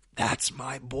 He's like, that's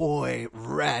my boy,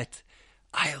 Rhett.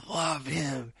 I love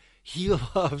him. He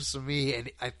loves me.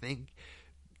 And I think,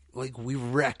 like, we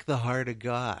wreck the heart of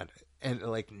God. And,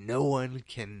 like, no one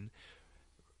can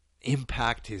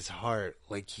impact his heart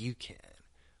like you can,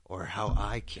 or how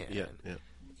I can.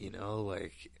 You know,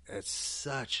 like, it's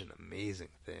such an amazing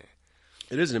thing.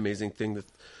 It is an amazing thing,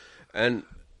 and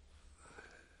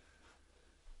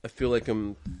I feel like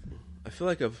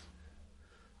I've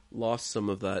lost some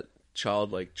of that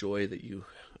childlike joy that you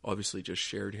obviously just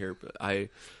shared here. But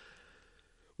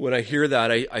when I hear that,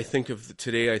 I think of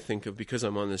today. I think of, because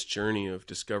I'm on this journey of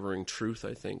discovering truth,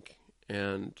 I think,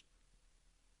 And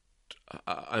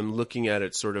I'm looking at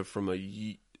it sort of from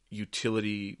a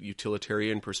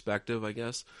utilitarian perspective, I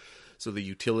guess. So the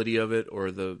utility of it,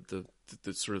 or the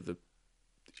sort of the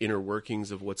inner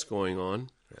workings of what's going on.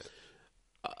 Right.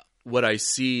 What I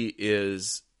see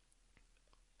is,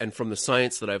 and from the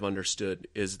science that I've understood,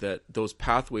 is that those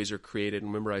pathways are created.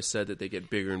 And remember I said that they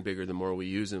get bigger and bigger the more we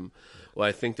use them. Well,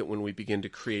 I think that when we begin to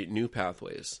create new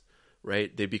pathways,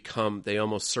 right, they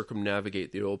almost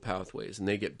circumnavigate the old pathways, and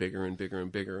they get bigger and bigger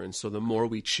and bigger. And so the more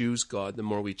we choose God, the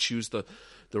more we choose the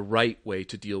right way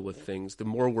to deal with things, the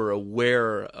more we're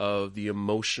aware of the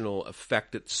emotional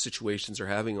effect that situations are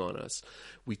having on us.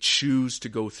 We choose to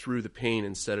go through the pain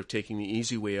instead of taking the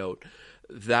easy way out.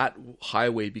 That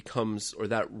highway becomes, or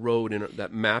that road,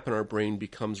 that map in our brain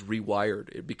becomes rewired.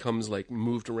 It becomes like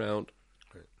moved around.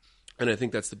 Right. And I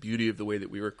think that's the beauty of the way that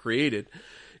we were created,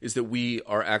 is that we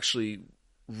are actually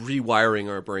rewiring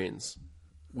our brains.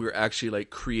 We're actually like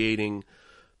creating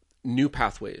new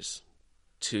pathways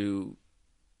to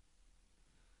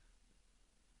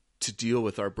deal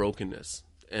with our brokenness,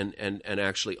 and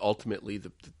actually ultimately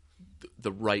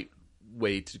the right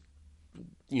way to,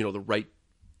 the right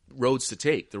roads to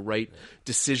take, the right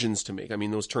decisions to make. I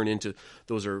mean, those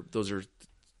are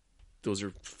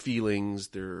feelings,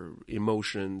 they're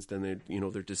emotions, then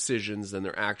they're decisions, then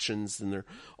they're actions, and they're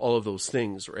all of those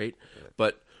things, right? Yeah.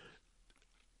 But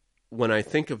when I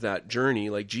think of that journey,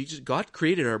 like Jesus, God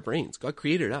created our brains. God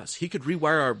created us. He could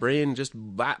rewire our brain just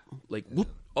whoop,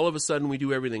 all of a sudden we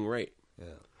do everything right.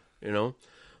 Yeah.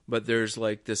 But there's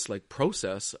like this like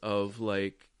process of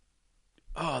like,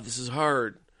 oh, this is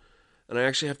hard, and I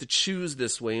actually have to choose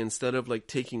this way instead of like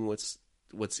taking what's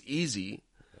easy.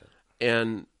 Yeah.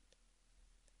 And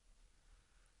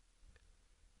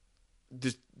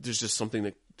there's just something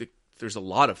that there's a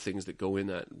lot of things that go in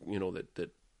that,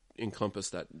 that encompass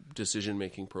that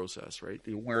decision-making process, right?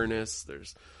 The awareness,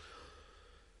 there's,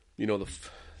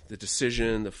 the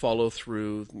decision, the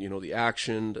follow-through, the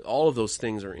action, all of those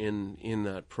things are in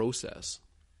that process.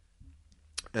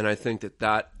 And I think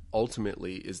that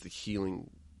ultimately is the healing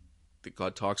that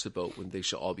God talks about, when they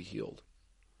shall all be healed,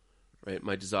 right?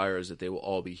 My desire is that they will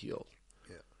all be healed.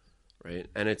 Yeah. Right.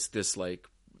 And it's this like,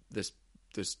 this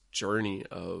journey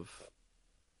of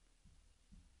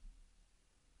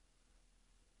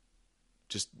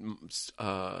just,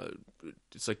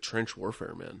 it's like trench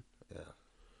warfare, man. Yeah.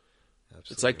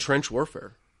 Absolutely. It's like trench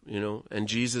warfare, and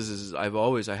Jesus is, I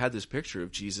had this picture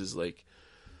of Jesus, like,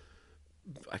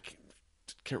 I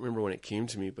can't remember when it came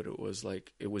to me, but it was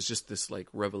just this like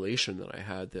revelation that I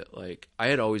had, that like, I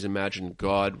had always imagined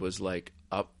God was like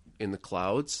up in the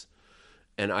clouds,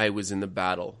 and I was in the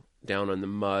battle down on the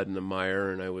mud and the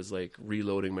mire, and I was like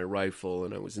reloading my rifle,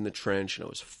 and I was in the trench, and I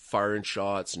was firing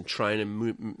shots and trying to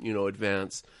move,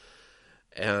 advance.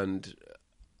 And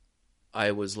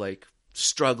I was like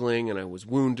struggling, and I was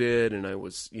wounded, and I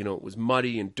was, it was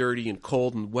muddy and dirty and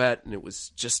cold and wet, and it was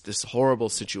just this horrible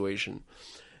situation.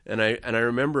 And I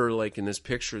remember, like, in this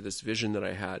picture, this vision that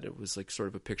I had, it was like sort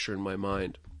of a picture in my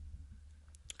mind.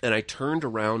 And I turned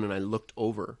around and I looked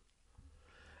over,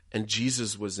 and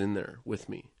Jesus was in there with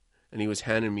me, and he was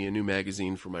handing me a new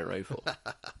magazine for my rifle.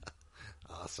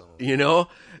 Awesome. Yeah.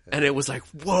 And it was like,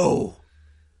 whoa.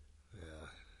 Yeah.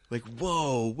 Like,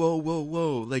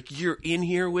 whoa. Like, you're in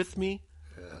here with me?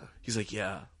 Yeah. He's like,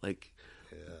 yeah. Like,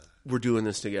 yeah. We're doing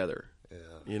this together. Yeah.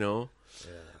 Yeah.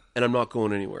 And I'm not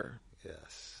going anywhere.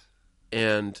 Yes.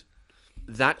 And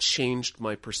that changed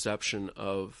my perception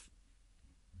of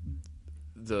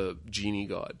the Genie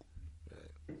God.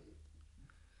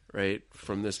 Right?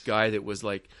 From this guy that was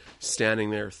like standing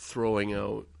there throwing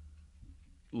out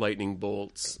lightning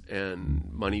bolts and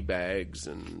money bags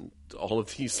and all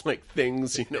of these like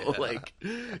things, like,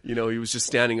 he was just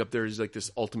standing up there as like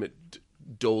this ultimate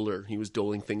doler. He was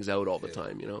doling things out all the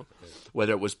time,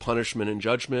 whether it was punishment and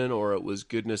judgment, or it was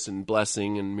goodness and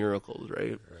blessing and miracles.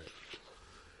 Right.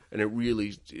 And it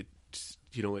really,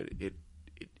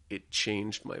 it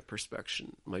changed my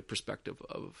perspective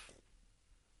of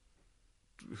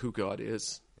who God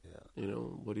is,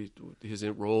 what his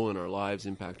role in our lives,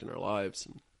 impact in our lives.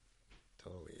 And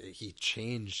totally. He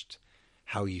changed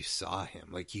how you saw him.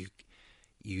 Like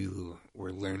you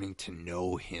were learning to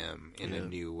know him in a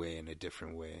new way, in a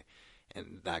different way.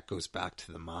 And that goes back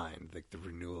to the mind, like the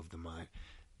renewal of the mind.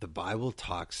 The Bible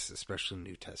talks, especially the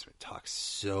New Testament, talks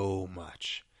so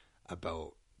much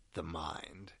about the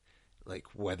mind. Like,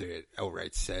 whether it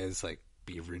outright says like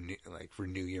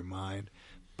renew your mind,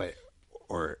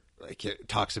 or like it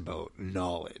talks about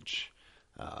knowledge,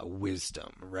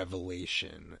 wisdom,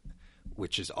 revelation,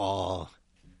 which is all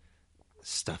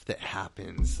stuff that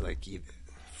happens like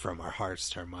from our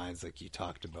hearts to our minds, like you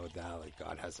talked about that, like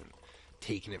God hasn't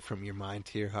taken it from your mind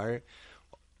to your heart.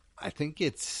 I think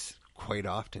it's quite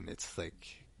often it's like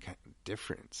kind of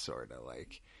different, sort of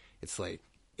like it's like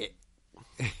it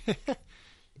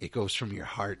it goes from your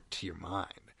heart to your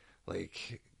mind.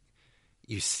 Like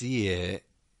you see it,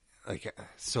 like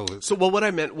so. Well, what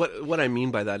I mean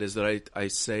by that is that I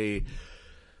say,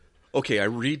 okay, I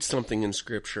read something in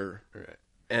Scripture, Right.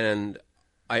 and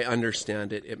I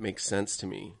understand it. It makes sense to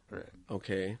me. Right.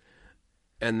 Okay.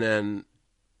 And then,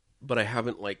 but I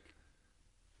haven't like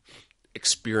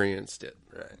experienced it.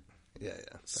 Right. Yeah.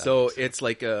 So it's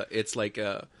like a, it's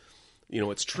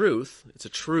truth. It's a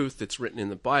truth that's written in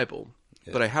the Bible,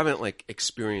 but I haven't like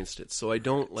experienced it. So I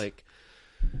don't like,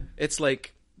 it's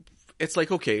like,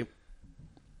 okay,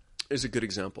 here's a good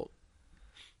example.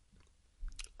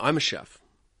 I'm a chef.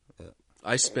 Yeah.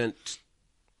 I spent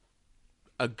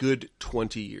a good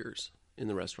 20 years in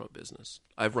the restaurant business.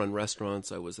 I've run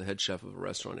restaurants. I was the head chef of a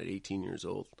restaurant at 18 years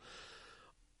old.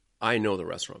 I know the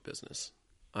restaurant business.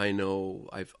 I know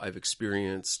I've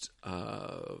experienced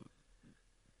the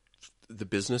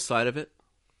business side of it,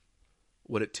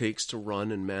 what it takes to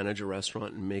run and manage a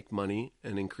restaurant and make money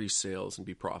and increase sales and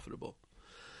be profitable.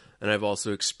 And I've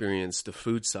also experienced the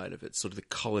food side of it, sort of the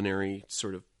culinary,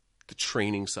 sort of the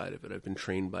training side of it. I've been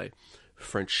trained by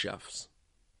French chefs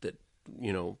that,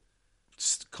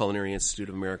 Culinary Institute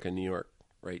of America in New York,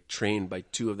 right? Trained by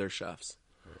 2 of their chefs.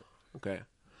 Okay.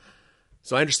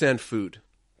 So I understand food.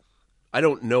 I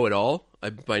don't know it all. I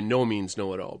by no means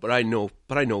know it all, but I know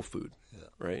food,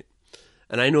 right?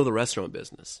 And I know the restaurant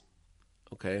business,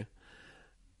 okay?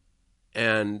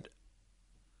 And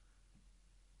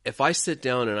if I sit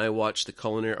down and I watch the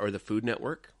Culinary or the Food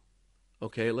Network,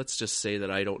 okay, let's just say that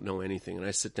I don't know anything, and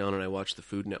I sit down and I watch the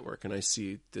Food Network and I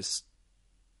see this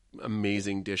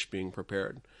amazing dish being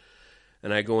prepared,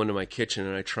 and I go into my kitchen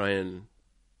and I try and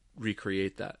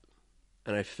recreate that,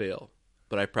 and I fail,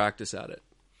 but I practice at it.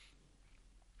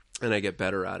 And I get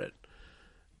better at it.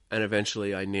 And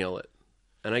eventually I nail it.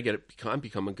 And I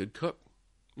become a good cook.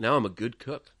 Now I'm a good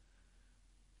cook.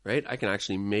 Right? I can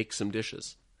actually make some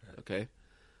dishes. Okay?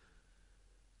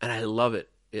 And I love it.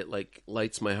 It like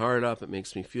lights my heart up. It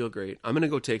makes me feel great. I'm going to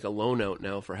go take a loan out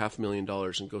now for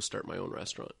 $500,000 and go start my own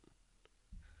restaurant.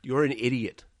 You're an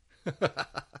idiot. Right.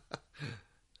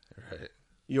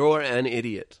 You're an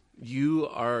idiot. You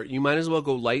might as well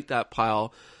go light that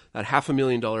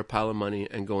 $500,000 pile of money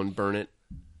and go and burn it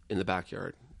in the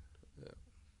backyard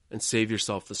and save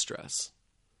yourself the stress,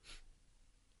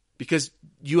 because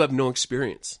you have no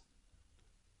experience.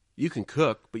 You can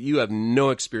cook, but you have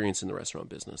no experience in the restaurant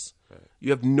business. Right.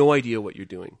 You have no idea what you're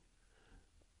doing,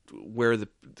 where the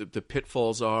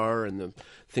pitfalls are and the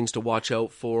things to watch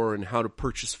out for, and how to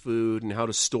purchase food and how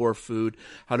to store food,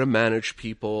 how to manage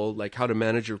people, like how to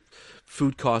manage your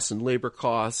food costs and labor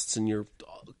costs, and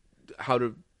how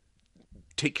to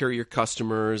take care of your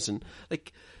customers, and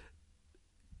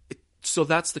so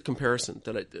that's the comparison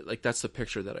that that's the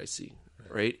picture that I see,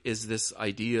 right? Is this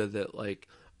idea that like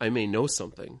I may know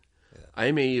something,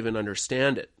 I may even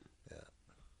understand it,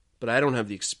 but I don't have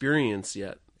the experience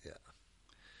yet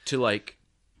to like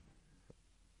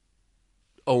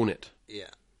own it,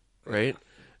 right?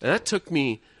 And that took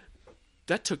me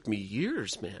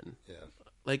years, man.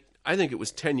 Like I think it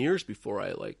was 10 years before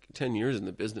 10 years in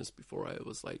the business before I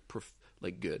was like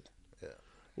good,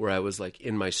 where I was like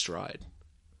in my stride,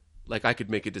 like I could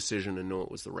make a decision and know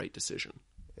it was the right decision,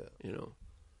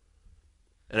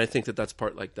 And I think that's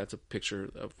that's a picture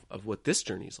of what this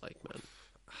journey's like, man.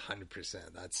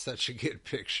 100%. That's such a good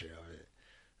picture of it.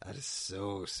 That is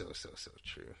so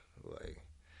true. Like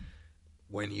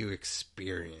when you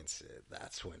experience it,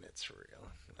 that's when it's real.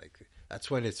 Like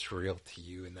that's when it's real to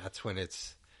you, and that's when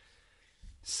it's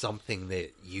something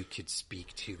that you could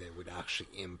speak to that would actually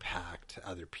impact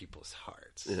other people's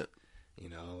hearts. Yeah.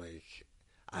 Like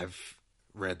I've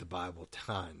read the Bible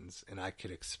tons and I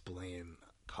could explain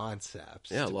concepts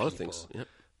to a lot people, of things. Yep.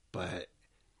 But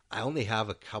I only have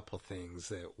a couple things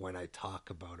that when I talk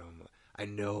about them, I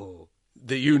know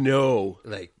that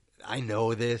like I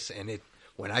know this, and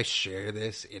when I share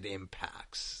this, it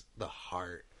impacts the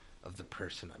heart of the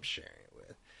person I'm sharing it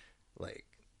with. Like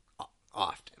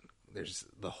often there's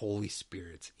the Holy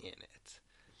Spirit's in it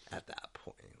at that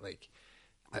point. Like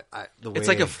it's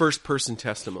like a first person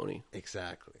testimony.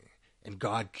 Exactly. And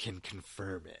God can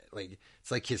confirm it. Like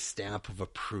it's like his stamp of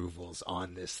approvals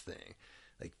on this thing.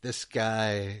 Like this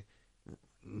guy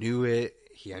knew it,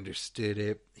 he understood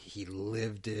it, he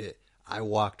lived it. I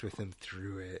walked with him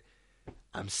through it.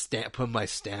 I'm putting my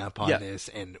stamp on this,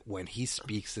 and when he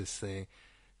speaks this thing,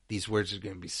 these words are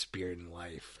going to be spirit and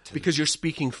life. Because you're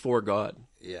speaking for God,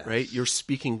 Yes. right? You're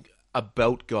speaking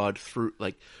about God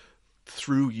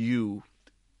through you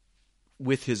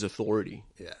with his authority.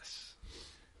 Yes.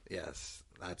 Yes.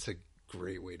 That's a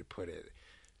great way to put it.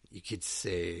 You could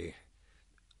say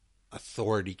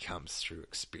authority comes through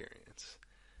experience.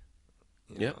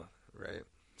 You know, right?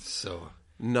 So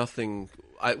Nothing.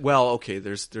 Okay.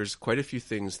 There's quite a few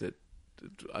things that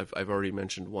I've already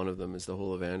mentioned. One of them is the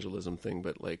whole evangelism thing.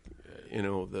 But when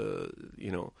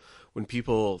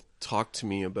people talk to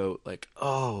me about like,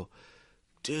 oh,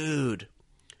 dude,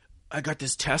 I got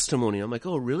this testimony. I'm like,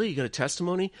 oh, really? You got a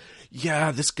testimony?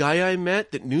 Yeah, this guy I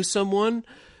met that knew someone,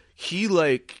 he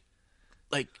like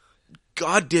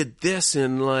God did this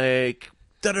and like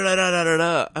da da da da da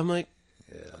da. I'm like,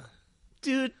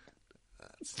 dude,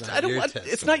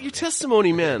 it's not your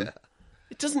testimony, man.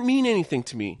 It doesn't mean anything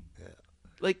to me.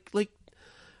 Like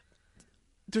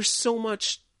there's so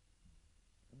much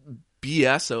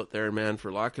BS out there, man,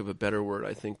 for lack of a better word.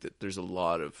 I think that there's a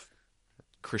lot of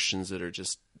Christians that are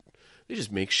they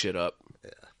just make shit up.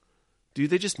 Yeah. Dude,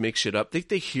 they just make shit up.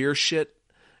 They hear shit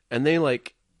and they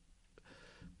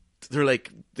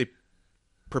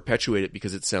perpetuate it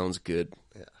because it sounds good.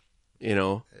 Yeah. You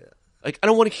know? Yeah. Like, I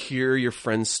don't want to hear your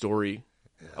friend's story.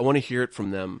 Yeah. I want to hear it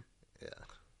from them. Yeah.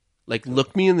 Like,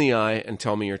 look me in the eye and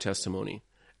tell me your testimony.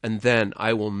 And then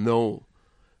I will know.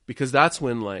 Because that's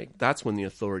when the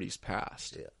authority's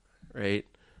passed. Yeah. Right?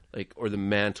 Like, or the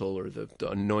mantle or the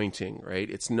anointing, right?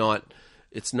 It's not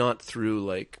through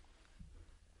like,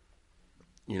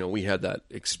 we had that,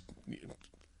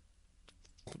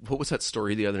 what was that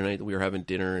story the other night that we were having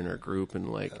dinner in our group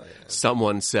and like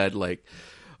someone said like,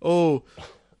 oh,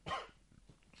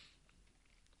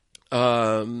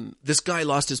 this guy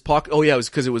lost his pocket. Oh yeah, it was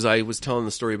because I was telling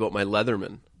the story about my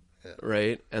Leatherman,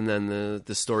 right? And then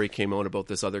the story came out about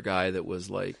this other guy that was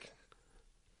like,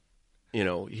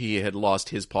 he had lost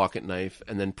his pocket knife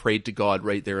and then prayed to God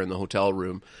right there in the hotel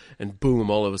room, and boom,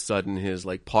 all of a sudden his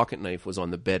like pocket knife was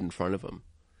on the bed in front of him.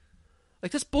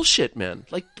 Like, that's bullshit, man.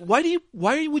 Like, why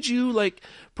would you like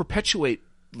perpetuate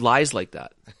lies like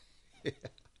that?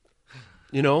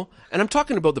 And I'm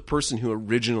talking about the person who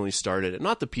originally started it,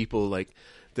 not the people like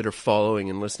that are following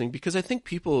and listening, because I think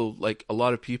people, like a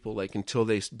lot of people, like until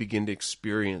they begin to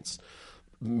experience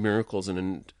miracles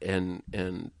and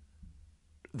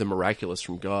the miraculous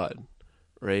from God,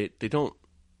 right? They don't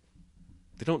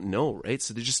know, right?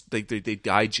 So they just they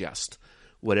digest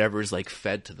whatever is like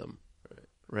fed to them,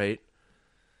 right?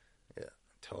 Yeah,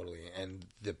 totally. And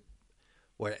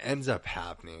what ends up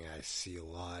happening, I see a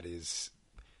lot, is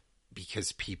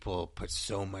because people put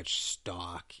so much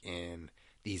stock in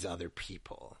these other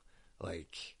people.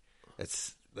 Like,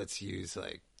 let's use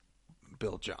like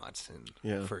Bill Johnson,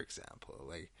 for example.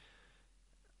 Like,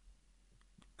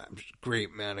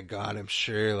 great man of God, I'm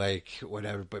sure, like,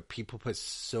 whatever, but people put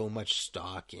so much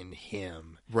stock in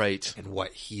him, right, and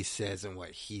what he says and what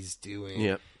he's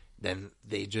doing, then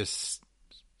they just,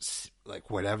 like,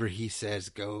 whatever he says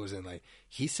goes, and like,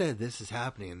 he said this is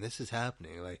happening and this is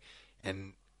happening, like,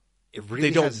 and it really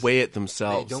they don't weigh it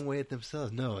themselves. They don't weigh it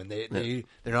themselves, no, and they're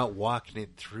not walking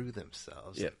it through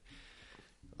themselves. Yeah.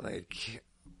 Like,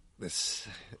 this.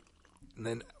 And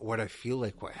then what I feel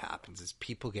like what happens is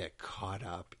people get caught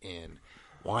up in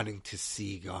wanting to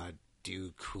see God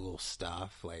do cool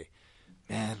stuff. Like,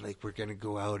 man, like, we're going to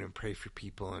go out and pray for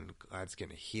people and God's going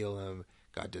to heal them.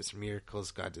 God does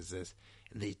miracles. God does this.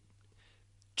 And they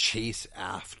chase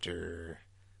after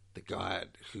the God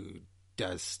who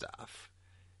does stuff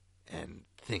and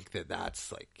think that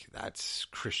that's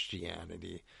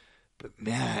Christianity. But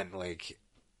man, like,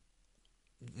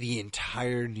 the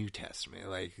entire New Testament,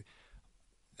 like,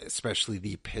 especially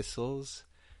the epistles,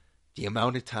 the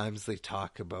amount of times they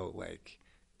talk about like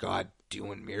God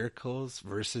doing miracles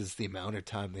versus the amount of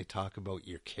time they talk about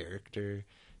your character,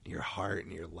 your heart,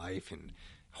 and your life, and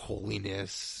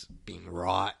holiness being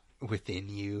wrought within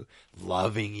you,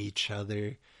 loving each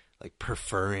other, like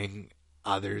preferring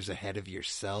others ahead of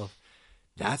yourself.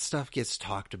 That stuff gets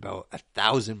talked about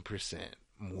 1,000%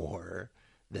 more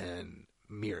than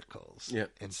miracles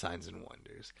and signs and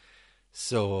wonders.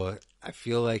 So I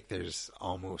feel like there's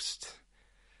almost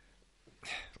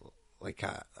like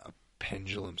a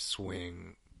pendulum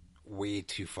swing way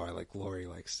too far. Like Lori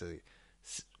likes to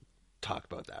talk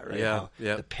about that, right? Yeah,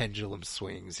 How the pendulum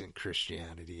swings in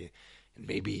Christianity, and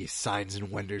maybe signs and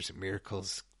wonders and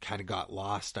miracles kind of got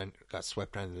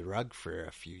swept under the rug for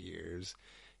a few years.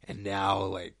 And now,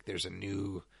 like, there's a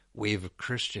new wave of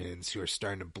Christians who are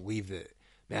starting to believe that,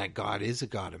 man, God is a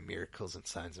God of miracles and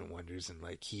signs and wonders, and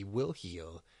like, he will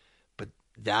heal. But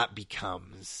that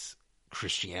becomes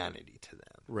Christianity to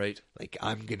them. Right. Like,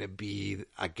 I'm going to be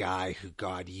a guy who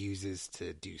God uses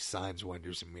to do signs,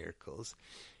 wonders, and miracles.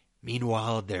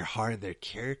 Meanwhile, their heart, their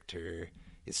character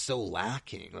is so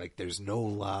lacking. Like, there's no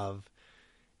love.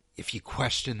 If you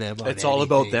question them on it's all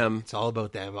about anything, them. It's all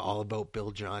about them, all about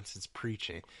Bill Johnson's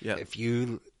preaching. Yeah. If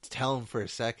you tell them for a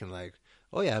second, like,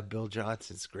 oh yeah, Bill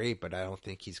Johnson's great, but I don't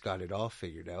think he's got it all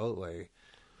figured out. Like,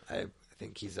 I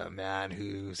think he's a man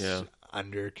who's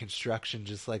under construction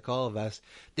just like all of us.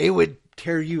 They would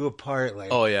tear you apart.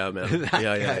 Like, oh yeah, man.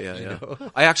 Yeah. you know?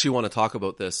 I actually want to talk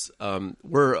about this.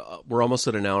 We're almost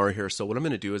at an hour here, so what I'm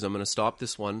going to do is I'm going to stop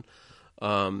this one.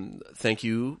 Thank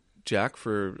you, Jack,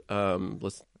 for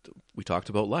we talked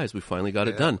about lies. We finally got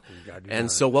it done.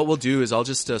 And so what we'll do is I'll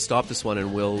just stop this one,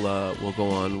 and we'll go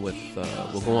on with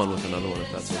another one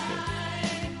if that's okay.